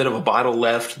little bit of a bottle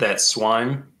left that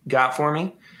Swan got for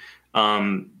me.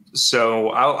 So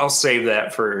I'll save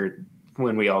that for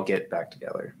when we all get back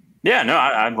together. Yeah, no,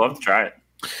 I'd love to try it.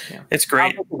 Yeah. It's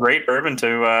great. It's a great bourbon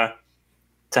to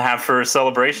have for a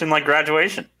celebration like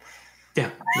graduation.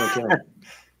 Yeah, no kidding.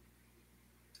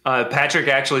 Patrick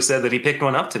actually said that he picked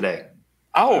one up today.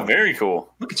 Oh, very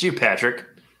cool. Look at you, Patrick.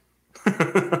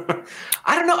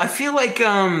 I don't know. I feel like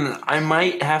I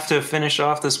might have to finish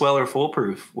off this Weller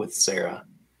Foolproof with Sarah.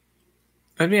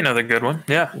 That'd be another good one.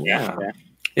 Yeah.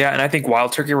 Yeah, and I think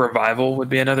Wild Turkey Revival would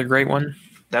be another great one.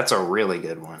 That's a really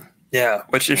good one. Yeah,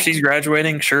 which if she's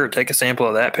graduating, sure, take a sample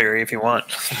of that, Perry, if you want.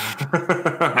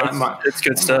 It's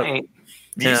good stuff.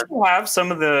 Do you still have some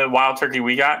of the Wild Turkey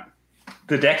we got?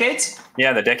 The Decades?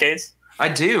 Yeah, the Decades. I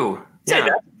do. Yeah,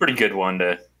 that's a pretty good one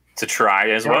to try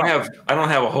as well. I don't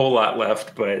have a whole lot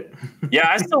left, but yeah,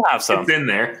 I still have some. It's in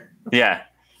there. Yeah.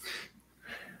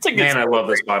 It's a good Man, I love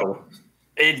this bottle.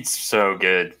 It's so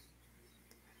good.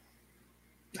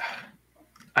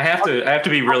 I have to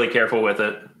be really careful with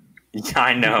it. Yeah,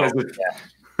 I know.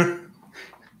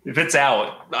 If it's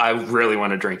out, I really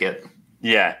want to drink it.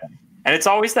 Yeah. And it's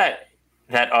always that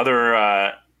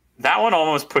other that one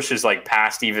almost pushes like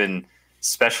past even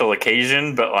special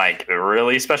occasion, but like a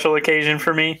really special occasion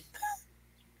for me.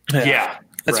 Yeah,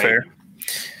 that's fair.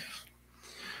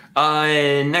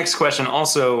 Next question.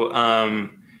 Also,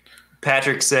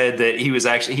 Patrick said that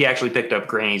he actually picked up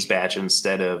Granny's batch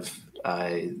instead of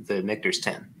the Michter's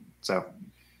 10. So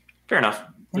fair enough.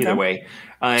 Either way,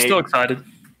 still excited.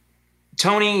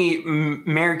 Tony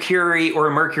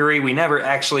Mercury, we never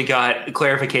actually got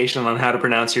clarification on how to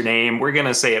pronounce your name. We're going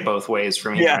to say it both ways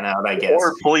from here on out, I guess.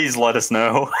 Or please let us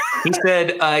know. He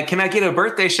said, can I get a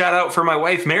birthday shout out for my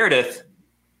wife, Meredith?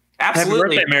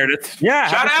 Absolutely. Happy birthday, Meredith. Yeah.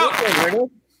 Shout out.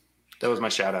 Meredith. That was my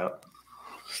shout out.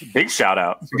 Big shout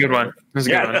out. It's a good one. It was a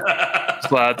good one.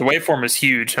 The waveform is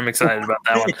huge. I'm excited about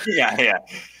that one. Yeah.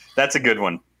 That's a good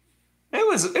one. It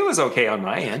was okay on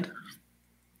my end.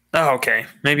 Oh, okay.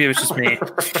 Maybe it was just me.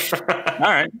 All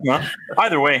right. Well,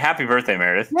 either way, happy birthday,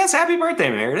 Meredith. Yes, happy birthday,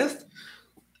 Meredith.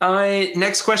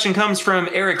 Next question comes from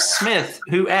Eric Smith,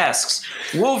 who asks,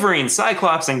 Wolverine,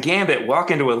 Cyclops, and Gambit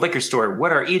walk into a liquor store.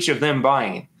 What are each of them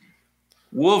buying?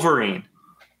 Wolverine,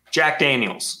 Jack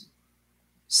Daniels.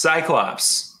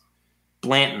 Cyclops,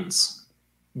 Blanton's.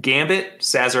 Gambit,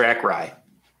 Sazerac Rye.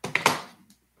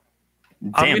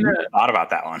 Damn, I thought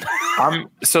about that one.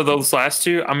 So those last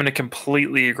two, I'm going to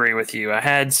completely agree with you. I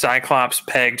had Cyclops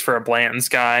pegged for a Blanton's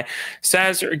guy.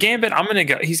 Gambit, I'm going to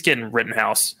go. He's getting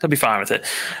Rittenhouse. He'll be fine with it.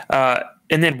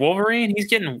 And then Wolverine, he's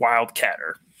getting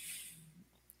Wildcatter.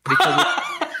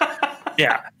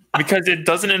 Because it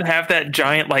doesn't have that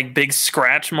giant like big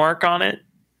scratch mark on it.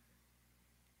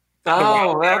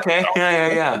 Oh, okay.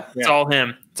 Yeah. It's all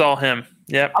him.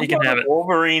 Yep, he can have it.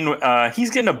 Wolverine, he's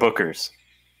getting a Booker's.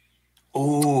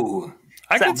 Ooh,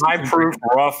 I got high proof,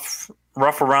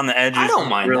 rough around the edges. I don't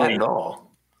mind that at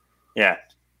all. Yeah,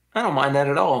 I don't mind that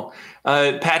at all.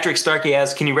 Patrick Starkey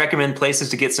asks, "Can you recommend places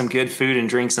to get some good food and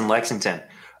drinks in Lexington?"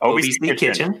 OBC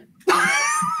Kitchen.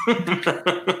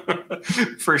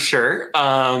 For sure.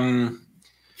 I'm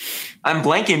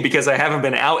blanking because I haven't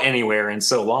been out anywhere in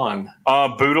so long.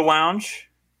 Buddha Lounge.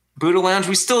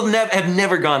 We still have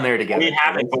never gone there together. We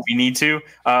haven't, but we need to.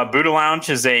 Buddha Lounge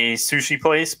is a sushi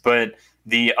place, but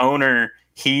the owner,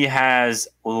 he has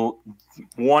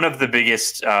one of the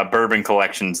biggest bourbon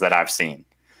collections that I've seen.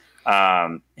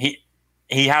 He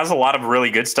has a lot of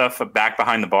really good stuff back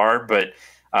behind the bar, but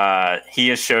he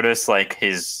has showed us like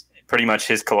pretty much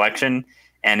his collection,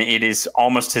 and it is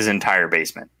almost his entire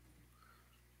basement.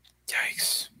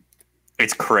 Yikes.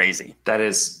 It's crazy. That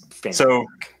is fantastic. So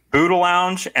Boodle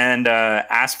Lounge and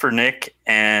ask for Nick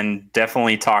and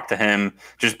definitely talk to him.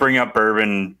 Just bring up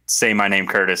bourbon, say my name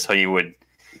Curtis. So he would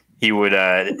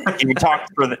talk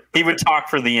for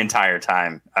the entire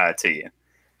time to you.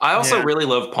 I also really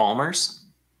love Palmer's.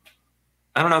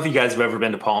 I don't know if you guys have ever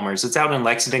been to Palmer's. It's out in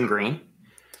Lexington Green.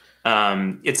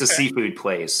 It's a seafood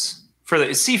place for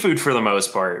the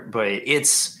most part, but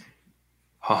it's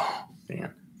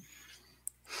man.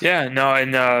 Yeah, no,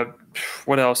 and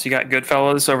what else? You got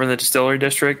Goodfellas over in the Distillery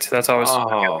District. That's always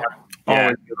always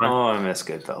good. I miss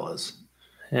Goodfellas.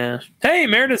 Yeah. Hey,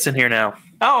 Meredith's in here now.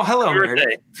 Oh, hello,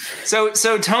 Meredith. Meredith.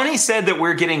 So Tony said that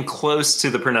we're getting close to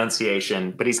the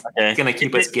pronunciation, but he's going to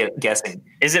keep us guessing.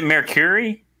 Is it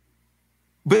Mercury?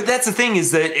 But that's the thing,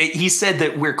 is that he said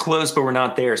that we're close, but we're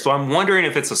not there. So I'm wondering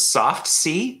if it's a soft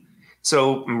C.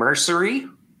 So Mercury.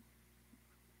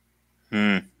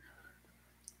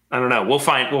 I don't know. We'll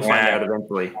find out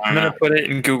eventually. I'm going to put it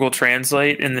in Google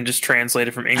Translate and then just translate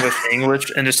it from English to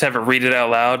English and just have it read it out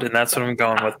loud. And that's what I'm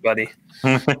going with, buddy.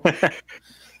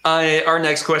 Our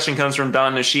next question comes from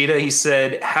Don Nishida. He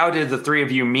said, how did the three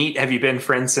of you meet? Have you been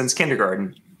friends since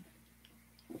kindergarten?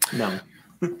 No.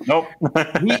 Nope.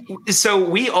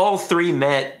 we all three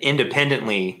met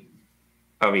independently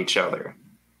of each other.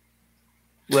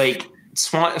 Like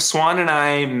Swan and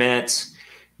I met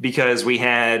because we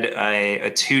had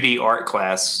a 2D art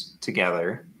class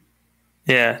together.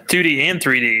 Yeah, 2D and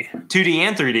 3D. 2D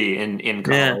and 3D in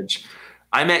college. Yeah.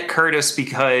 I met Curtis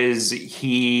because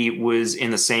he was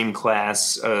in the same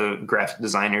class of graphic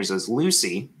designers as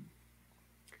Lucy.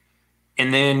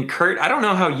 And then Kurt, I don't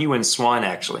know how you and Swan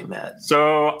actually met.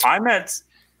 So I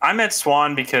met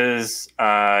Swan because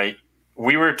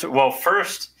we were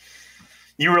first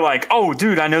you were like, "Oh,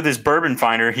 dude, I know this bourbon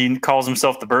finder. He calls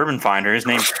himself the Bourbon Finder. His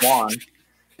name's Swan."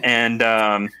 And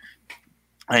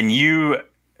you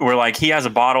were like, "He has a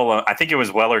bottle of, I think it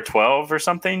was Weller 12 or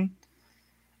something."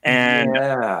 And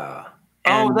yeah.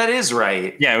 Oh, that is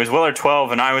right. Yeah, it was Weller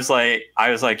 12, and I was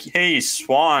like, "Hey,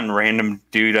 Swan, random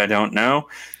dude I don't know.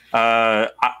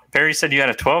 Barry said you had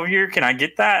a 12-year. Can I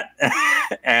get that?"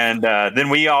 And then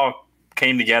we all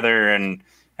came together and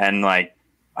like,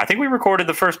 I think we recorded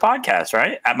the first podcast,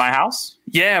 right? At my house?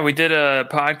 Yeah, we did a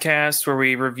podcast where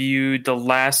we reviewed the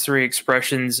last three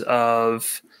expressions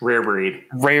of Rare Breed.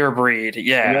 Rare Breed,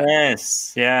 yeah.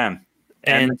 Yes, yeah.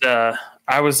 And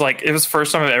I was like, it was the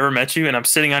first time I've ever met you, and I'm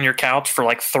sitting on your couch for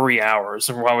like 3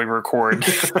 hours while we record.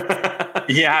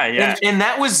 Yeah. And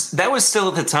that was still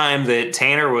at the time that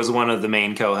Tanner was one of the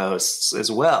main co-hosts as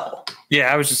well.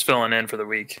 Yeah, I was just filling in for the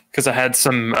week because I had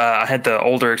I had the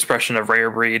older expression of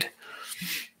Rare Breed.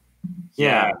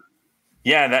 Yeah.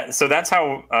 So that's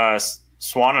how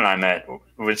Swan and I met,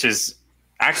 which is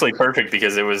actually perfect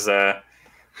because it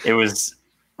was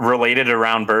related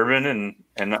around bourbon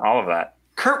and all of that.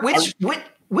 Kurt,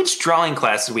 which drawing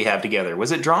class did we have together?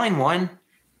 Was it drawing one?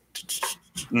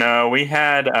 No, we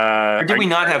had. Or did we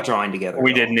not have drawing together?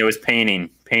 We didn't. It was painting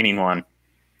one.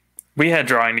 We had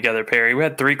drawing together, Perry. We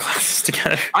had 3 classes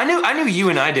together. I knew you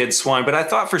and I did, Swan, but I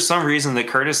thought for some reason that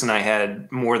Curtis and I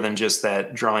had more than just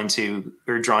that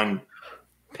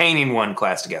painting one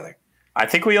class together. I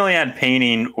think we only had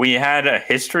painting. We had a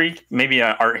history, maybe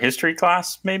an art history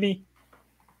class, maybe.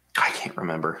 I can't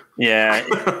remember. Yeah,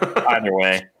 either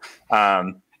way.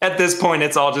 At this point,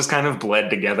 it's all just kind of bled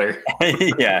together.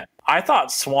 Yeah. I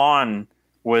thought Swan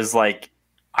was like,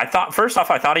 first off,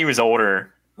 I thought he was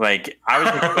older. Like, I was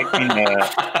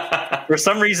expecting, for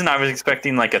some reason, I was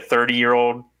expecting like a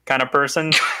 30-year-old kind of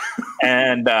person.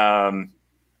 And I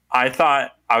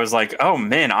was like, oh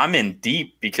man, I'm in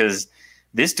deep because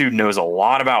this dude knows a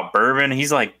lot about bourbon.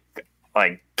 He's like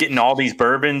getting all these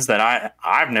bourbons that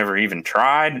I've never even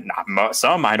tried.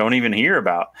 Some I don't even hear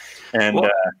about. And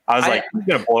I was like, he's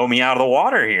going to blow me out of the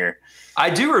water here. I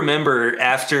do remember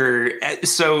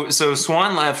so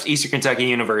Swan left Eastern Kentucky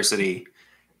University.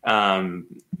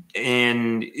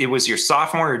 And it was your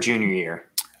sophomore or junior year?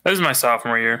 That was my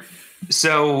sophomore year.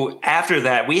 So after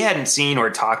that, we hadn't seen or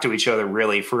talked to each other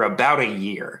really for about a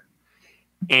year.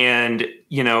 And,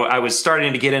 I was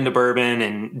starting to get into bourbon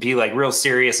and be like real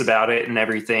serious about it and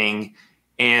everything.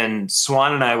 And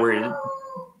Swan and I were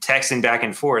texting back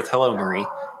and forth. Hello, Marie.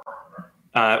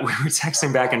 We were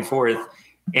texting back and forth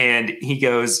and he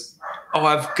goes, "Oh,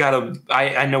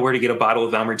 I know where to get a bottle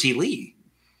of Elmer T. Lee."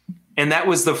 And that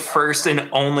was the first and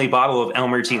only bottle of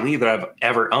Elmer T. Lee that I've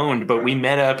ever owned. But we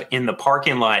met up in the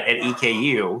parking lot at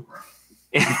EKU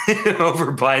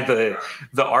over by the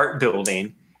art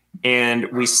building.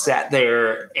 And we sat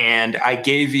there and I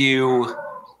gave you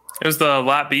It was the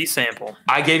Lot B sample.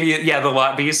 I gave you, the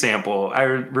Lot B sample. I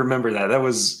remember that. That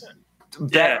was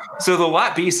that. Yeah. So the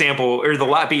Lot B sample, or the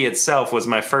Lot B itself, was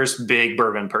my first big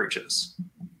bourbon purchase.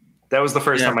 That was the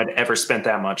first time I'd ever spent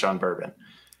that much on bourbon.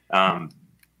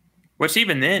 Which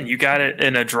even then, you got it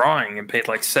in a drawing and paid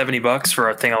like $70 for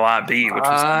a thing of Lot B, which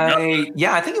was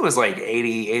I think it was like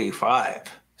 80, 85.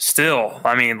 Still,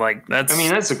 I mean, like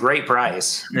that's a great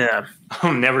price. Yeah.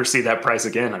 I'll never see that price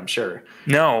again, I'm sure.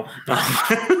 No.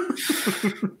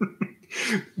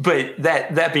 But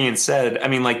that being said, I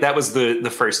mean, like that was the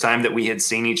first time that we had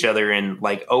seen each other in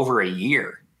like over a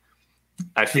year,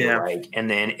 I feel like. And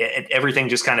then everything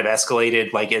just kind of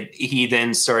escalated. Like he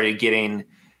then started getting,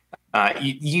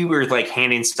 you were like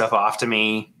handing stuff off to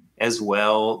me as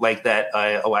well. Like that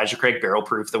Elijah Craig barrel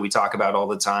proof that we talk about all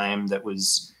the time. That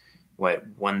was what,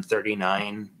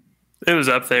 139? It was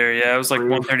up there. Yeah. It was like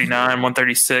 139,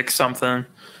 136, something.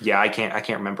 Yeah. I can't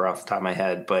remember off the top of my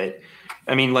head, but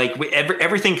I mean, like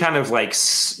everything kind of like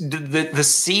the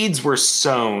seeds were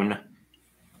sown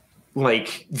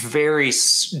like very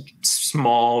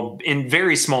small, in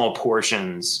very small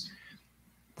portions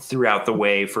throughout the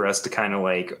way for us to kind of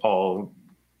like all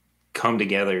come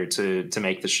together to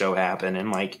make the show happen.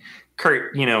 And like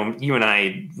Kurt, you know, you and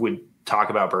I would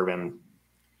talk about bourbon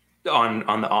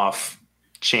on the off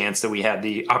chance that we had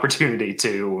the opportunity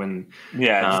to, and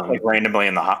just like randomly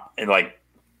in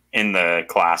the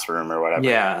classroom or whatever.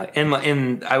 Yeah,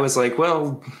 and I was like,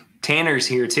 well, Tanner's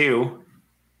here too.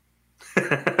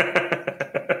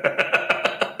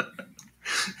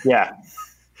 Yeah.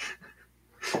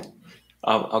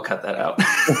 I'll cut that out.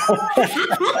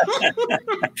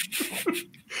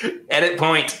 Edit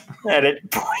point.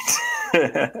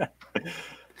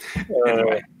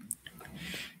 Anyway,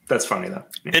 that's funny though.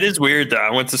 Yeah. It is weird though.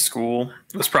 I went to school,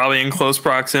 was probably in close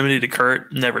proximity to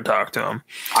Kurt, never talked to him.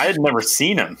 I had never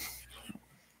seen him.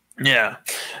 Yeah.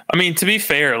 I mean, to be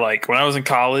fair, like when I was in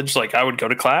college, like I would go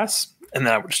to class and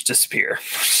then I would just disappear.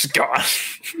 Just gone.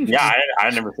 Yeah, I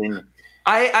had never seen him.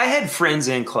 I had friends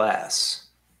in class,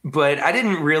 but I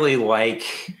didn't really like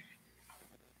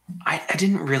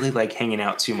hanging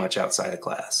out too much outside of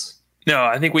class. No,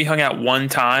 I think we hung out one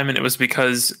time, and it was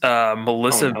because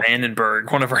Melissa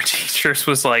Vandenberg, one of our teachers,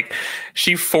 was like,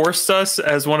 she forced us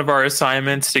as one of our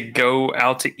assignments to go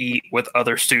out to eat with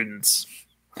other students.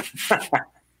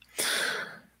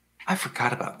 I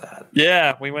forgot about that.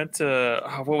 Yeah, we went to,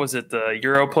 what was it, the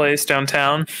Euro place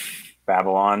downtown?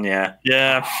 Babylon, yeah.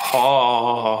 Yeah.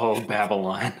 Oh,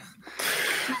 Babylon.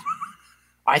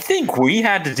 I think we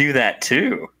had to do that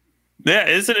too. Yeah,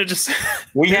 isn't it just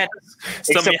we had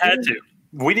something had to.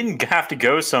 We didn't have to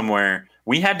go somewhere.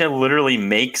 We had to literally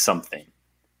make something.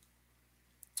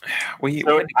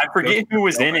 I forget who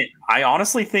was in it. I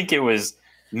honestly think it was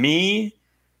me.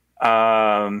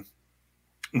 Don,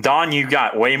 you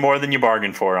got way more than you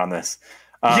bargained for on this.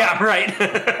 Yeah, right.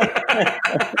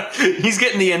 He's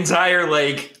getting the entire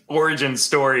like origin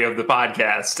story of the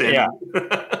podcast. Yeah.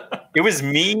 It was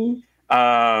me.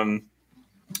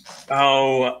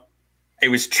 It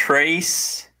was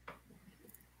Trace.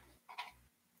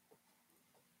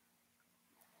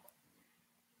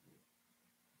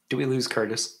 Do we lose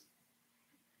Curtis?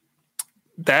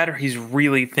 That or he's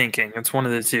really thinking. It's one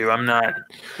of the two. I'm not.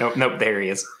 Nope. There he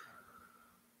is.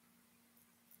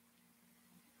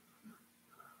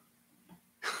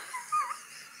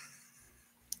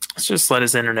 Let's just let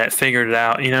his internet figure it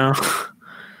out, you know?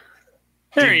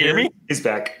 There you hear me? He's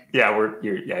back. Yeah,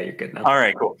 you're good now. All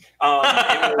right, cool.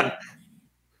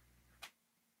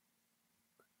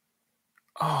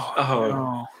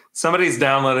 No. Somebody's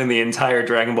downloading the entire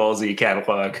Dragon Ball Z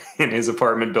catalog in his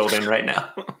apartment building right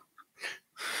now.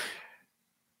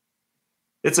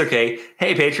 It's okay.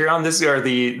 Hey, Patreon, these are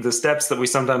the steps that we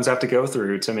sometimes have to go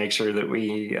through to make sure that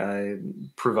we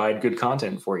provide good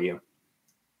content for you.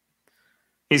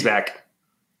 He's back.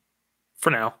 For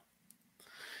now.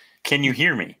 Can you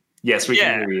hear me? Yes, we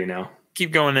can hear you now.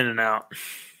 Keep going in and out.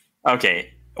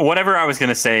 Okay. Whatever I was going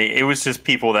to say, it was just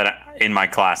people that in my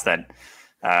class that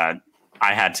I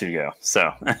had to go.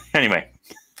 So anyway.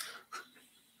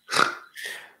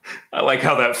 I like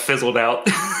how that fizzled out.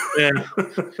 Yeah.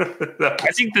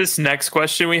 I think this next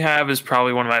question we have is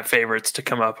probably one of my favorites to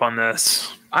come up on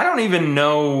this. I don't even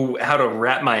know how to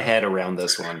wrap my head around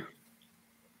this one.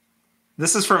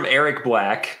 This is from Eric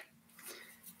Black.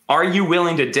 Are you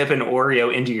willing to dip an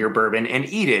Oreo into your bourbon and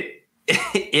eat it?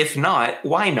 If not,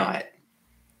 why not?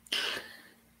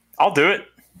 I'll do it.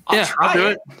 I'll do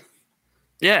it.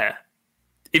 Yeah.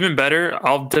 Even better,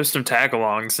 I'll dip some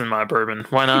tagalongs in my bourbon.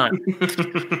 Why not?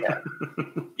 Yeah.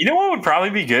 You know what would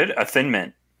probably be good? A Thin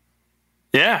Mint.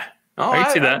 Yeah. Oh, I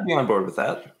can see that. I'd be on board with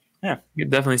that. Yeah, you can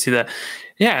definitely see that.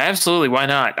 Yeah, absolutely. Why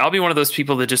not? I'll be one of those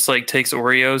people that just like takes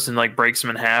Oreos and like breaks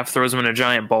them in half, throws them in a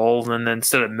giant bowl, and then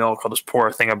instead of milk, I'll just pour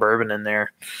a thing of bourbon in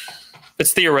there.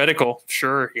 It's theoretical.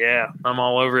 Sure. Yeah, I'm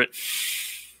all over it.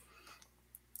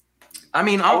 I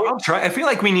mean, I'll try. I feel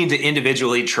like we need to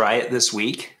individually try it this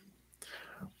week.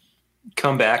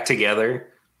 Come back together.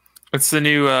 It's the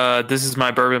new This Is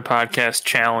My Bourbon Podcast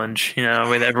challenge. You know,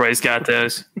 when everybody's got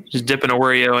those. Just dip an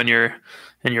Oreo in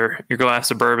your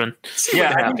glass of bourbon. See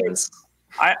what happens.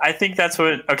 I think that's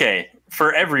what. Okay,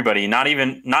 for everybody,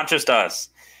 not just us.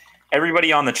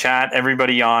 Everybody on the chat,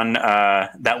 everybody on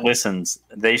that listens.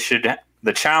 They should.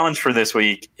 The challenge for this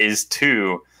week is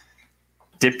to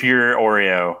dip your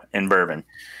Oreo in bourbon,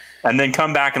 and then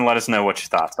come back and let us know what your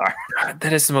thoughts are.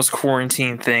 That is the most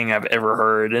quarantine thing I've ever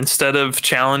heard. Instead of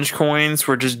challenge coins,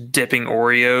 we're just dipping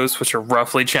Oreos, which are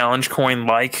roughly challenge coin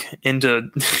like, into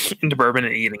bourbon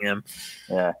and eating them.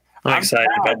 Yeah, I'm excited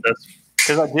about this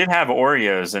because I did have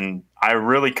Oreos and I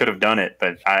really could have done it,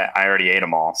 but I already ate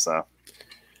them all. So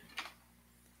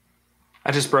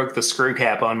I just broke the screw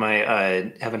cap on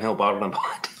my Heaven Hill Bottled and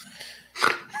Bond.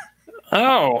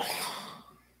 Oh,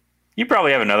 you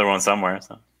probably have another one somewhere.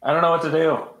 So. I don't know what to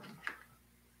do.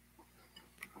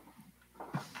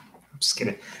 I'm just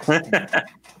kidding.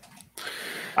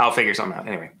 I'll figure something out.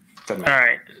 Anyway. All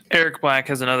right. Eric Black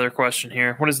has another question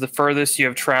here. What is the furthest you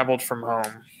have traveled from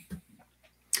home?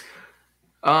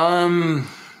 I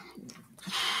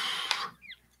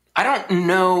don't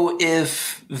know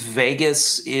if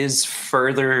Vegas is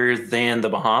further than the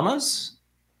Bahamas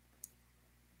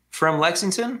from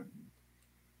Lexington.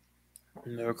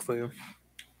 No clue.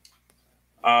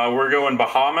 We're going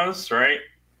Bahamas, right?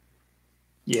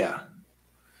 Yeah.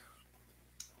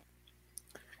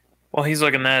 Well, he's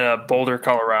looking at Boulder,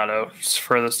 Colorado. It's the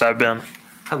furthest I've been.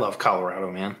 I love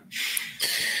Colorado, man.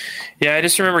 Yeah, I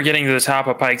just remember getting to the top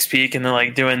of Pikes Peak and then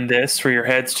like doing this where your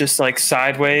head's just like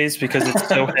sideways because it's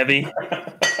so heavy.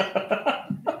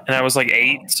 And I was like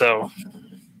 8, so.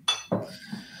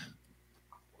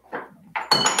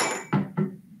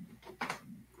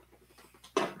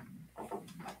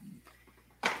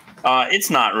 It's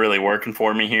not really working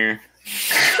for me here.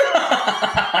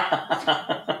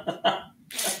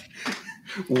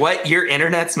 What? Your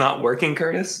internet's not working,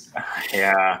 Curtis?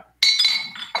 Yeah.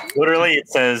 Literally, it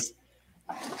says,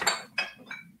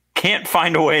 can't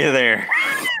find a way there.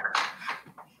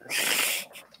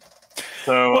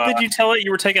 So, well, did you tell it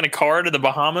you were taking a car to the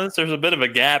Bahamas? There's a bit of a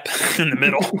gap in the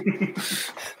middle.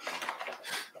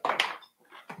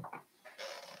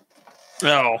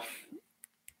 Oh.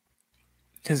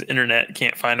 His internet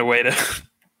can't find a way to...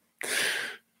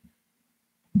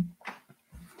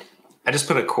 I just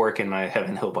put a cork in my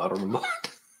Heaven Hill Bottled and Bond.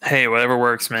 Hey, whatever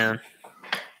works, man.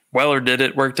 Weller did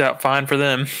it. Worked out fine for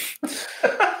them.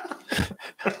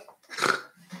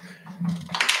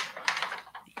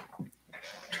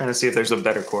 Trying to see if there's a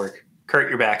better cork. Kurt,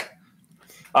 you're back.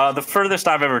 The furthest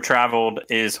I've ever traveled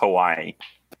is Hawaii.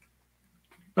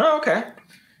 Oh, okay.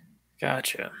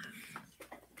 Gotcha.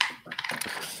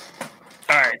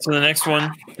 All right, so the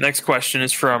next question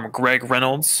is from Greg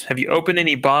Reynolds. Have you opened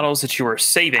any bottles that you were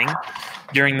saving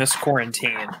during this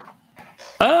quarantine?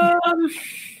 Yeah,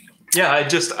 I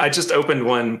just opened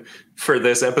one for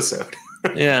this episode.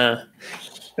 Yeah.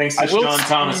 Thanks to John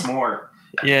Thomas Moore.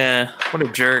 Yeah, what a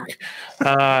jerk.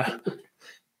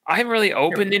 I haven't really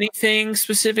opened anything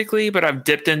specifically, but I've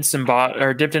dipped into some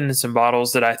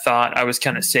bottles that I thought I was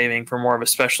kind of saving for more of a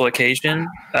special occasion,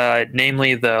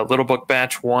 namely the Little Book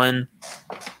Batch 1.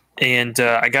 And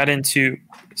I got into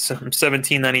some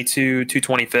 1792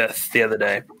 225th the other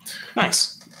day.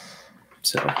 Nice.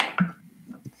 So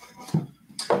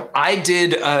I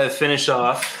did finish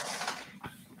off,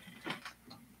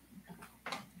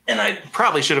 and I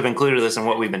probably should have included this in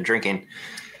what we've been drinking.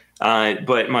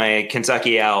 But my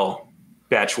Kentucky Owl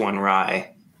Batch 1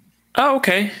 Rye. Oh,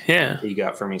 okay. Yeah. That you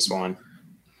got for me, Swan.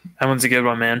 That one's a good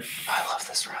one, man. I love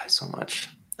this rye so much.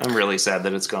 I'm really sad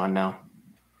that it's gone now.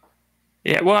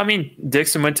 Yeah, well, I mean,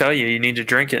 Dixon would tell you need to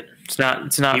drink it. It's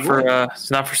not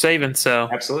for saving. So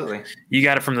absolutely, you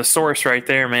got it from the source right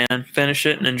there, man. Finish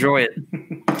it and enjoy it.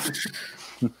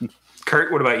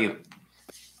 Kurt, what about you?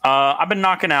 I've been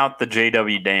knocking out the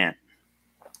JW Dant,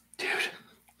 dude.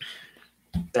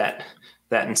 That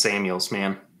and Samuels,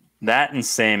 man. That and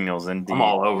Samuels, indeed. I'm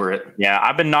all over it. Yeah,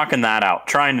 I've been knocking that out,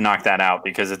 trying to knock that out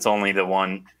because it's only the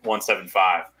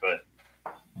 175. But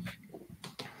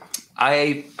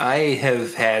I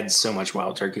have had so much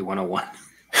Wild Turkey 101.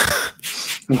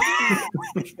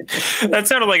 That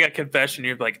sounded like a confession.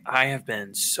 You're like, I have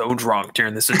been so drunk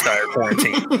during this entire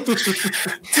quarantine. I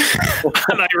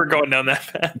thought you were going down that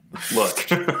path. Look,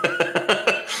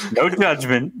 No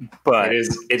judgment, but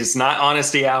it is not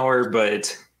honesty hour,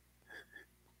 but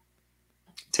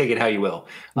take it how you will.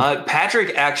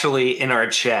 Patrick actually in our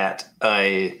chat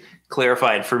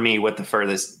clarified for me what the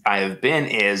furthest I have been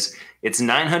is. It's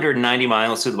 990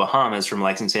 miles to the Bahamas from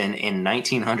Lexington and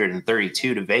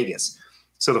 1932 to Vegas.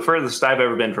 So the furthest I've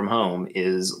ever been from home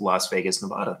is Las Vegas,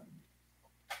 Nevada.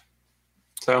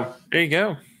 So there you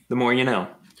go. The more you know.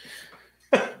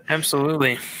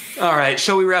 Absolutely. All right.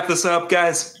 Shall we wrap this up,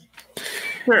 guys?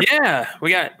 Sure. Yeah,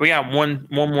 we got one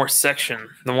more section.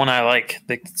 The one I like.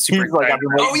 The super.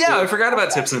 I forgot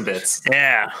about tips and bits.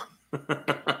 Yeah.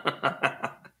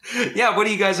 Yeah. What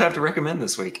do you guys have to recommend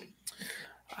this week?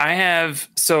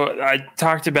 I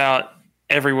talked about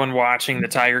everyone watching The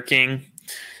Tiger King.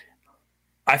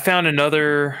 I found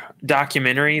another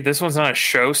documentary. This one's not a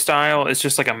show style. It's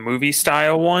just like a movie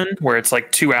style one where it's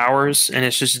like 2 hours and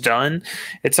it's just done.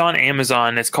 It's on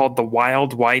Amazon. It's called The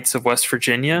Wild Whites of West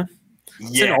Virginia.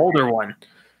 It's an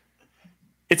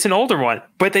older one,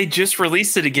 but they just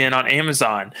released it again on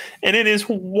Amazon and it is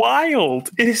wild.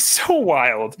 It is so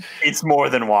wild. It's more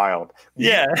than wild.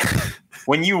 Yeah.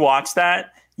 When you watch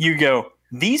that, you go,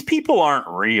 these people aren't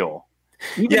real.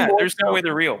 There's no way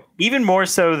they're real. Even more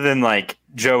so than like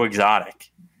Joe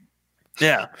Exotic.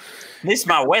 Yeah. This is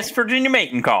my West Virginia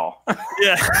mating call.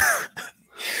 Yeah.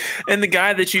 And the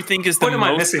guy that you think is the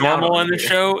most normal on the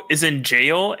show is in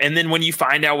jail. And then when you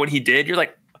find out what he did, you're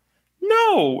like,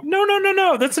 no.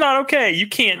 That's not okay. You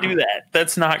can't do that.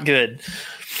 That's not good.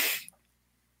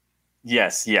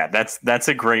 Yes. Yeah. That's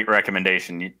a great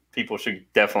recommendation. People should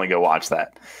definitely go watch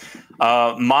that.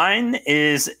 Mine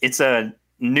it's a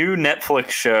new Netflix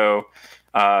show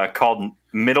called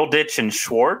Middleditch and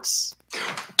Schwartz.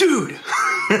 Dude,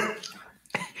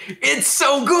 it's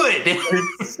so good.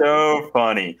 It's so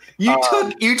funny.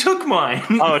 You took mine.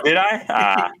 Oh, did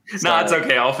I? No, it's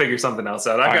okay. I'll figure something else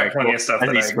out. I've got plenty of stuff.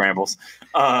 These scrambles.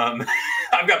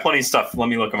 I've got plenty of stuff. Let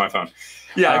me look at my phone.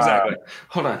 Yeah, exactly.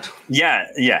 Hold on.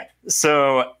 Yeah.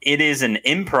 So it is an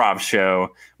improv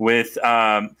show with.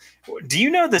 Do you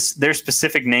know their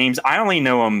specific names? I only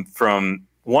know them from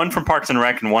one from Parks and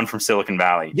Rec and one from Silicon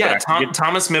Valley. Yeah,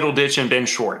 Thomas Middleditch and Ben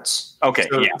Schwartz. Okay,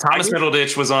 so Thomas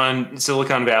Middleditch was on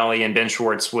Silicon Valley, and Ben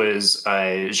Schwartz was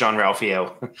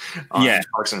Jean-Ralphio on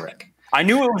Parks and Rec. I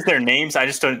knew it was their names. I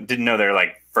just didn't know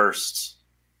their first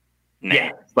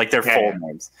name, like their full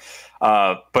names.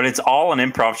 But it's all an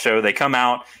improv show. They come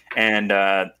out and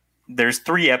there's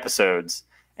 3 episodes,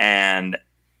 and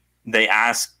they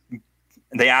ask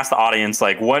the audience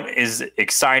what is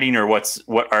exciting or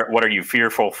what are you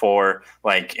fearful for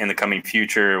in the coming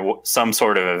future, some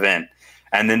sort of event.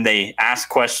 And then they ask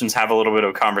questions, have a little bit of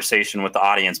a conversation with the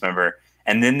audience member,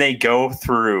 and then they go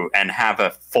through and have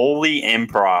a fully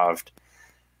improv,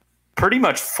 pretty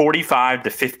much 45 to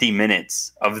 50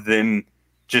 minutes of them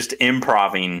just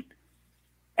improving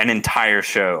an entire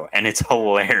show, and it's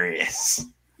hilarious.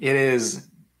 It is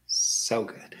so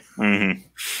good. Mm-hmm.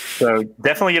 So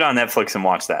definitely get on Netflix and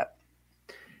watch that.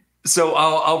 So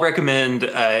I'll recommend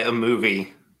a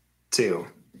movie too.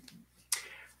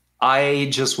 I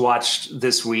just watched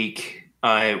this week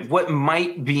what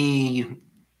might be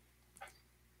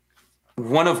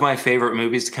one of my favorite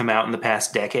movies to come out in the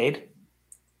past decade,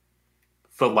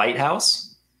 The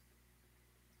Lighthouse.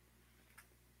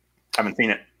 Haven't seen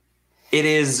it.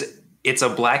 It's a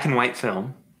black and white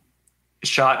film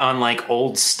shot on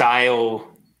old style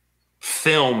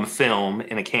film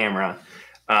in a camera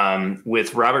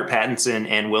with Robert Pattinson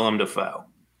and Willem Dafoe.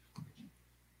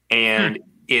 And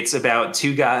it's about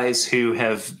 2 guys who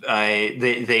have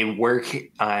they work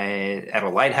at a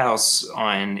lighthouse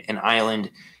on an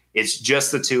island. It's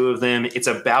just the 2 of them. It's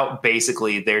about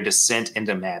basically their descent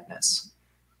into madness.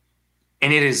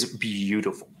 And it is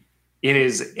beautiful. It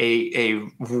is a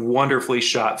wonderfully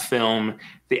shot film.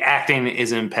 The acting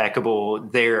is impeccable.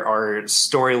 There are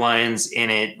storylines in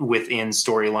it within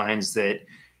storylines that,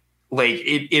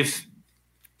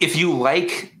 if you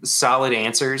like solid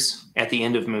answers at the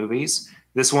end of movies,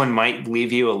 this one might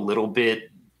leave you a little bit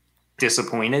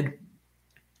disappointed.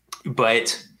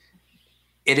 But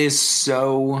it is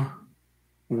so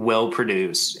well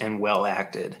produced and well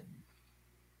acted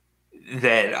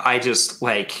that I just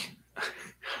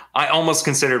I almost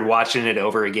considered watching it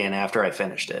over again after I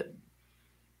finished it.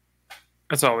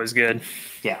 That's always good.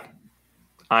 Yeah.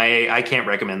 I can't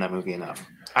recommend that movie enough.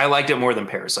 I liked it more than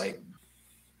Parasite.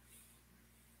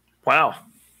 Wow.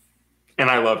 And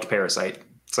I loved Parasite.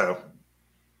 So.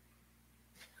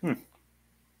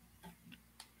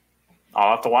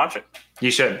 I'll have to watch it.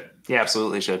 You should. You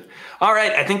absolutely should. All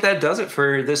right. I think that does it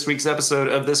for this week's episode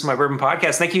of This is My Bourbon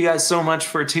Podcast. Thank you guys so much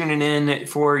for tuning in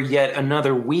for yet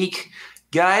another week.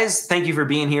 Guys, thank you for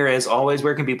being here. As always,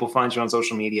 where can people find you on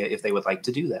social media if they would like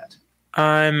to do that?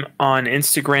 I'm on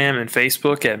Instagram and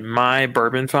Facebook at My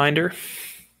Bourbon Finder.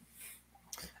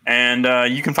 And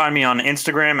you can find me on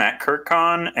Instagram at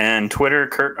KurtCon and Twitter,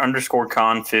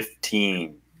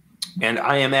 Kurt_Con15. And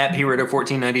I am at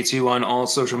PRitter1492 on all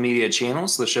social media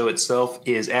channels. The show itself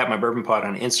is at My Bourbon Pod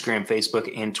on Instagram, Facebook,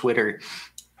 and Twitter.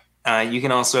 You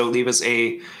can also leave us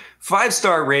a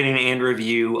 5-star rating and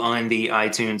review on the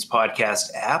iTunes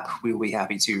podcast app. We will be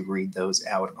happy to read those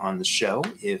out on the show.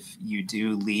 If you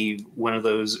do leave one of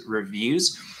those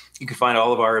reviews, you can find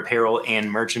all of our apparel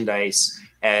and merchandise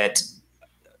at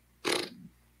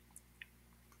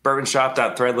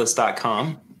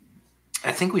bourbonshop.threadless.com.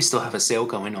 I think we still have a sale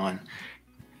going on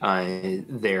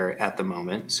there at the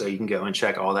moment, so you can go and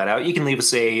check all that out. You can leave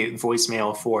us a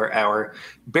voicemail for our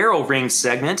Barrel Ring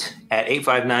segment at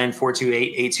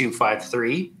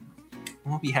 859-428-8253.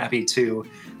 We'll be happy to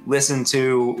listen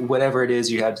to whatever it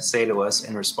is you have to say to us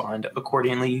and respond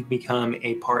accordingly. You become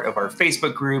a part of our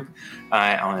Facebook group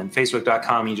on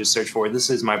facebook.com. You just search for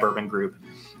This Is My Bourbon Group,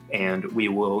 and we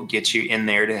will get you in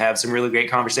there to have some really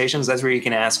great conversations. That's where you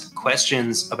can ask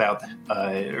questions about,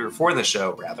 or for the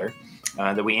show, rather,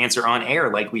 that we answer on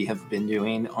air like we have been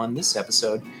doing on this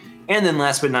episode. And then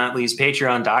last but not least,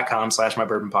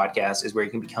 patreon.com/mybourbonpodcast is where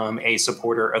you can become a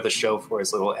supporter of the show for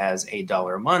as little as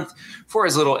 $1 a month. For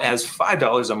as little as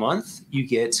 $5 a month, you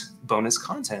get bonus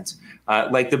content,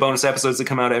 like the bonus episodes that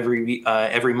come out every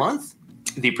month,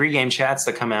 the pregame chats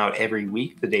that come out every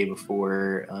week, the day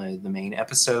before the main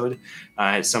episode,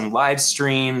 some live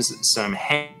streams, some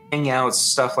hangouts,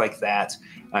 stuff like that.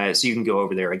 So you can go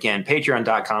over there. Again,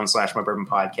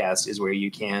 patreon.com/mybourbonpodcast is where you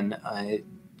can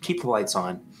keep the lights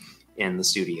on in the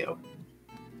studio.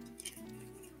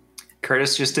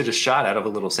 Curtis just did a shot out of a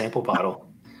little sample bottle.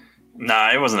 Nah,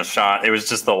 it wasn't a shot. It was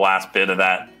just the last bit of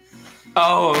that.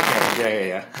 Oh, okay.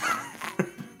 Yeah.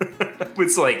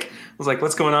 It's like, I was like,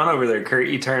 what's going on over there, Kurt?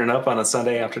 You turning up on a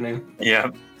Sunday afternoon? Yeah.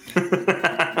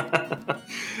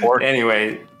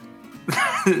 Anyway,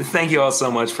 thank you all so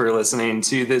much for listening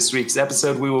to this week's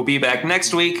episode. We will be back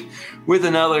next week with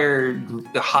another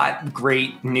hot,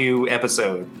 great new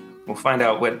episode. We'll find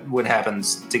out what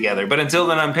happens together. But until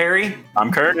then, I'm Perry.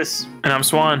 I'm Curtis. And I'm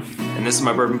Swan. And this is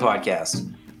My Bourbon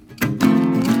Podcast.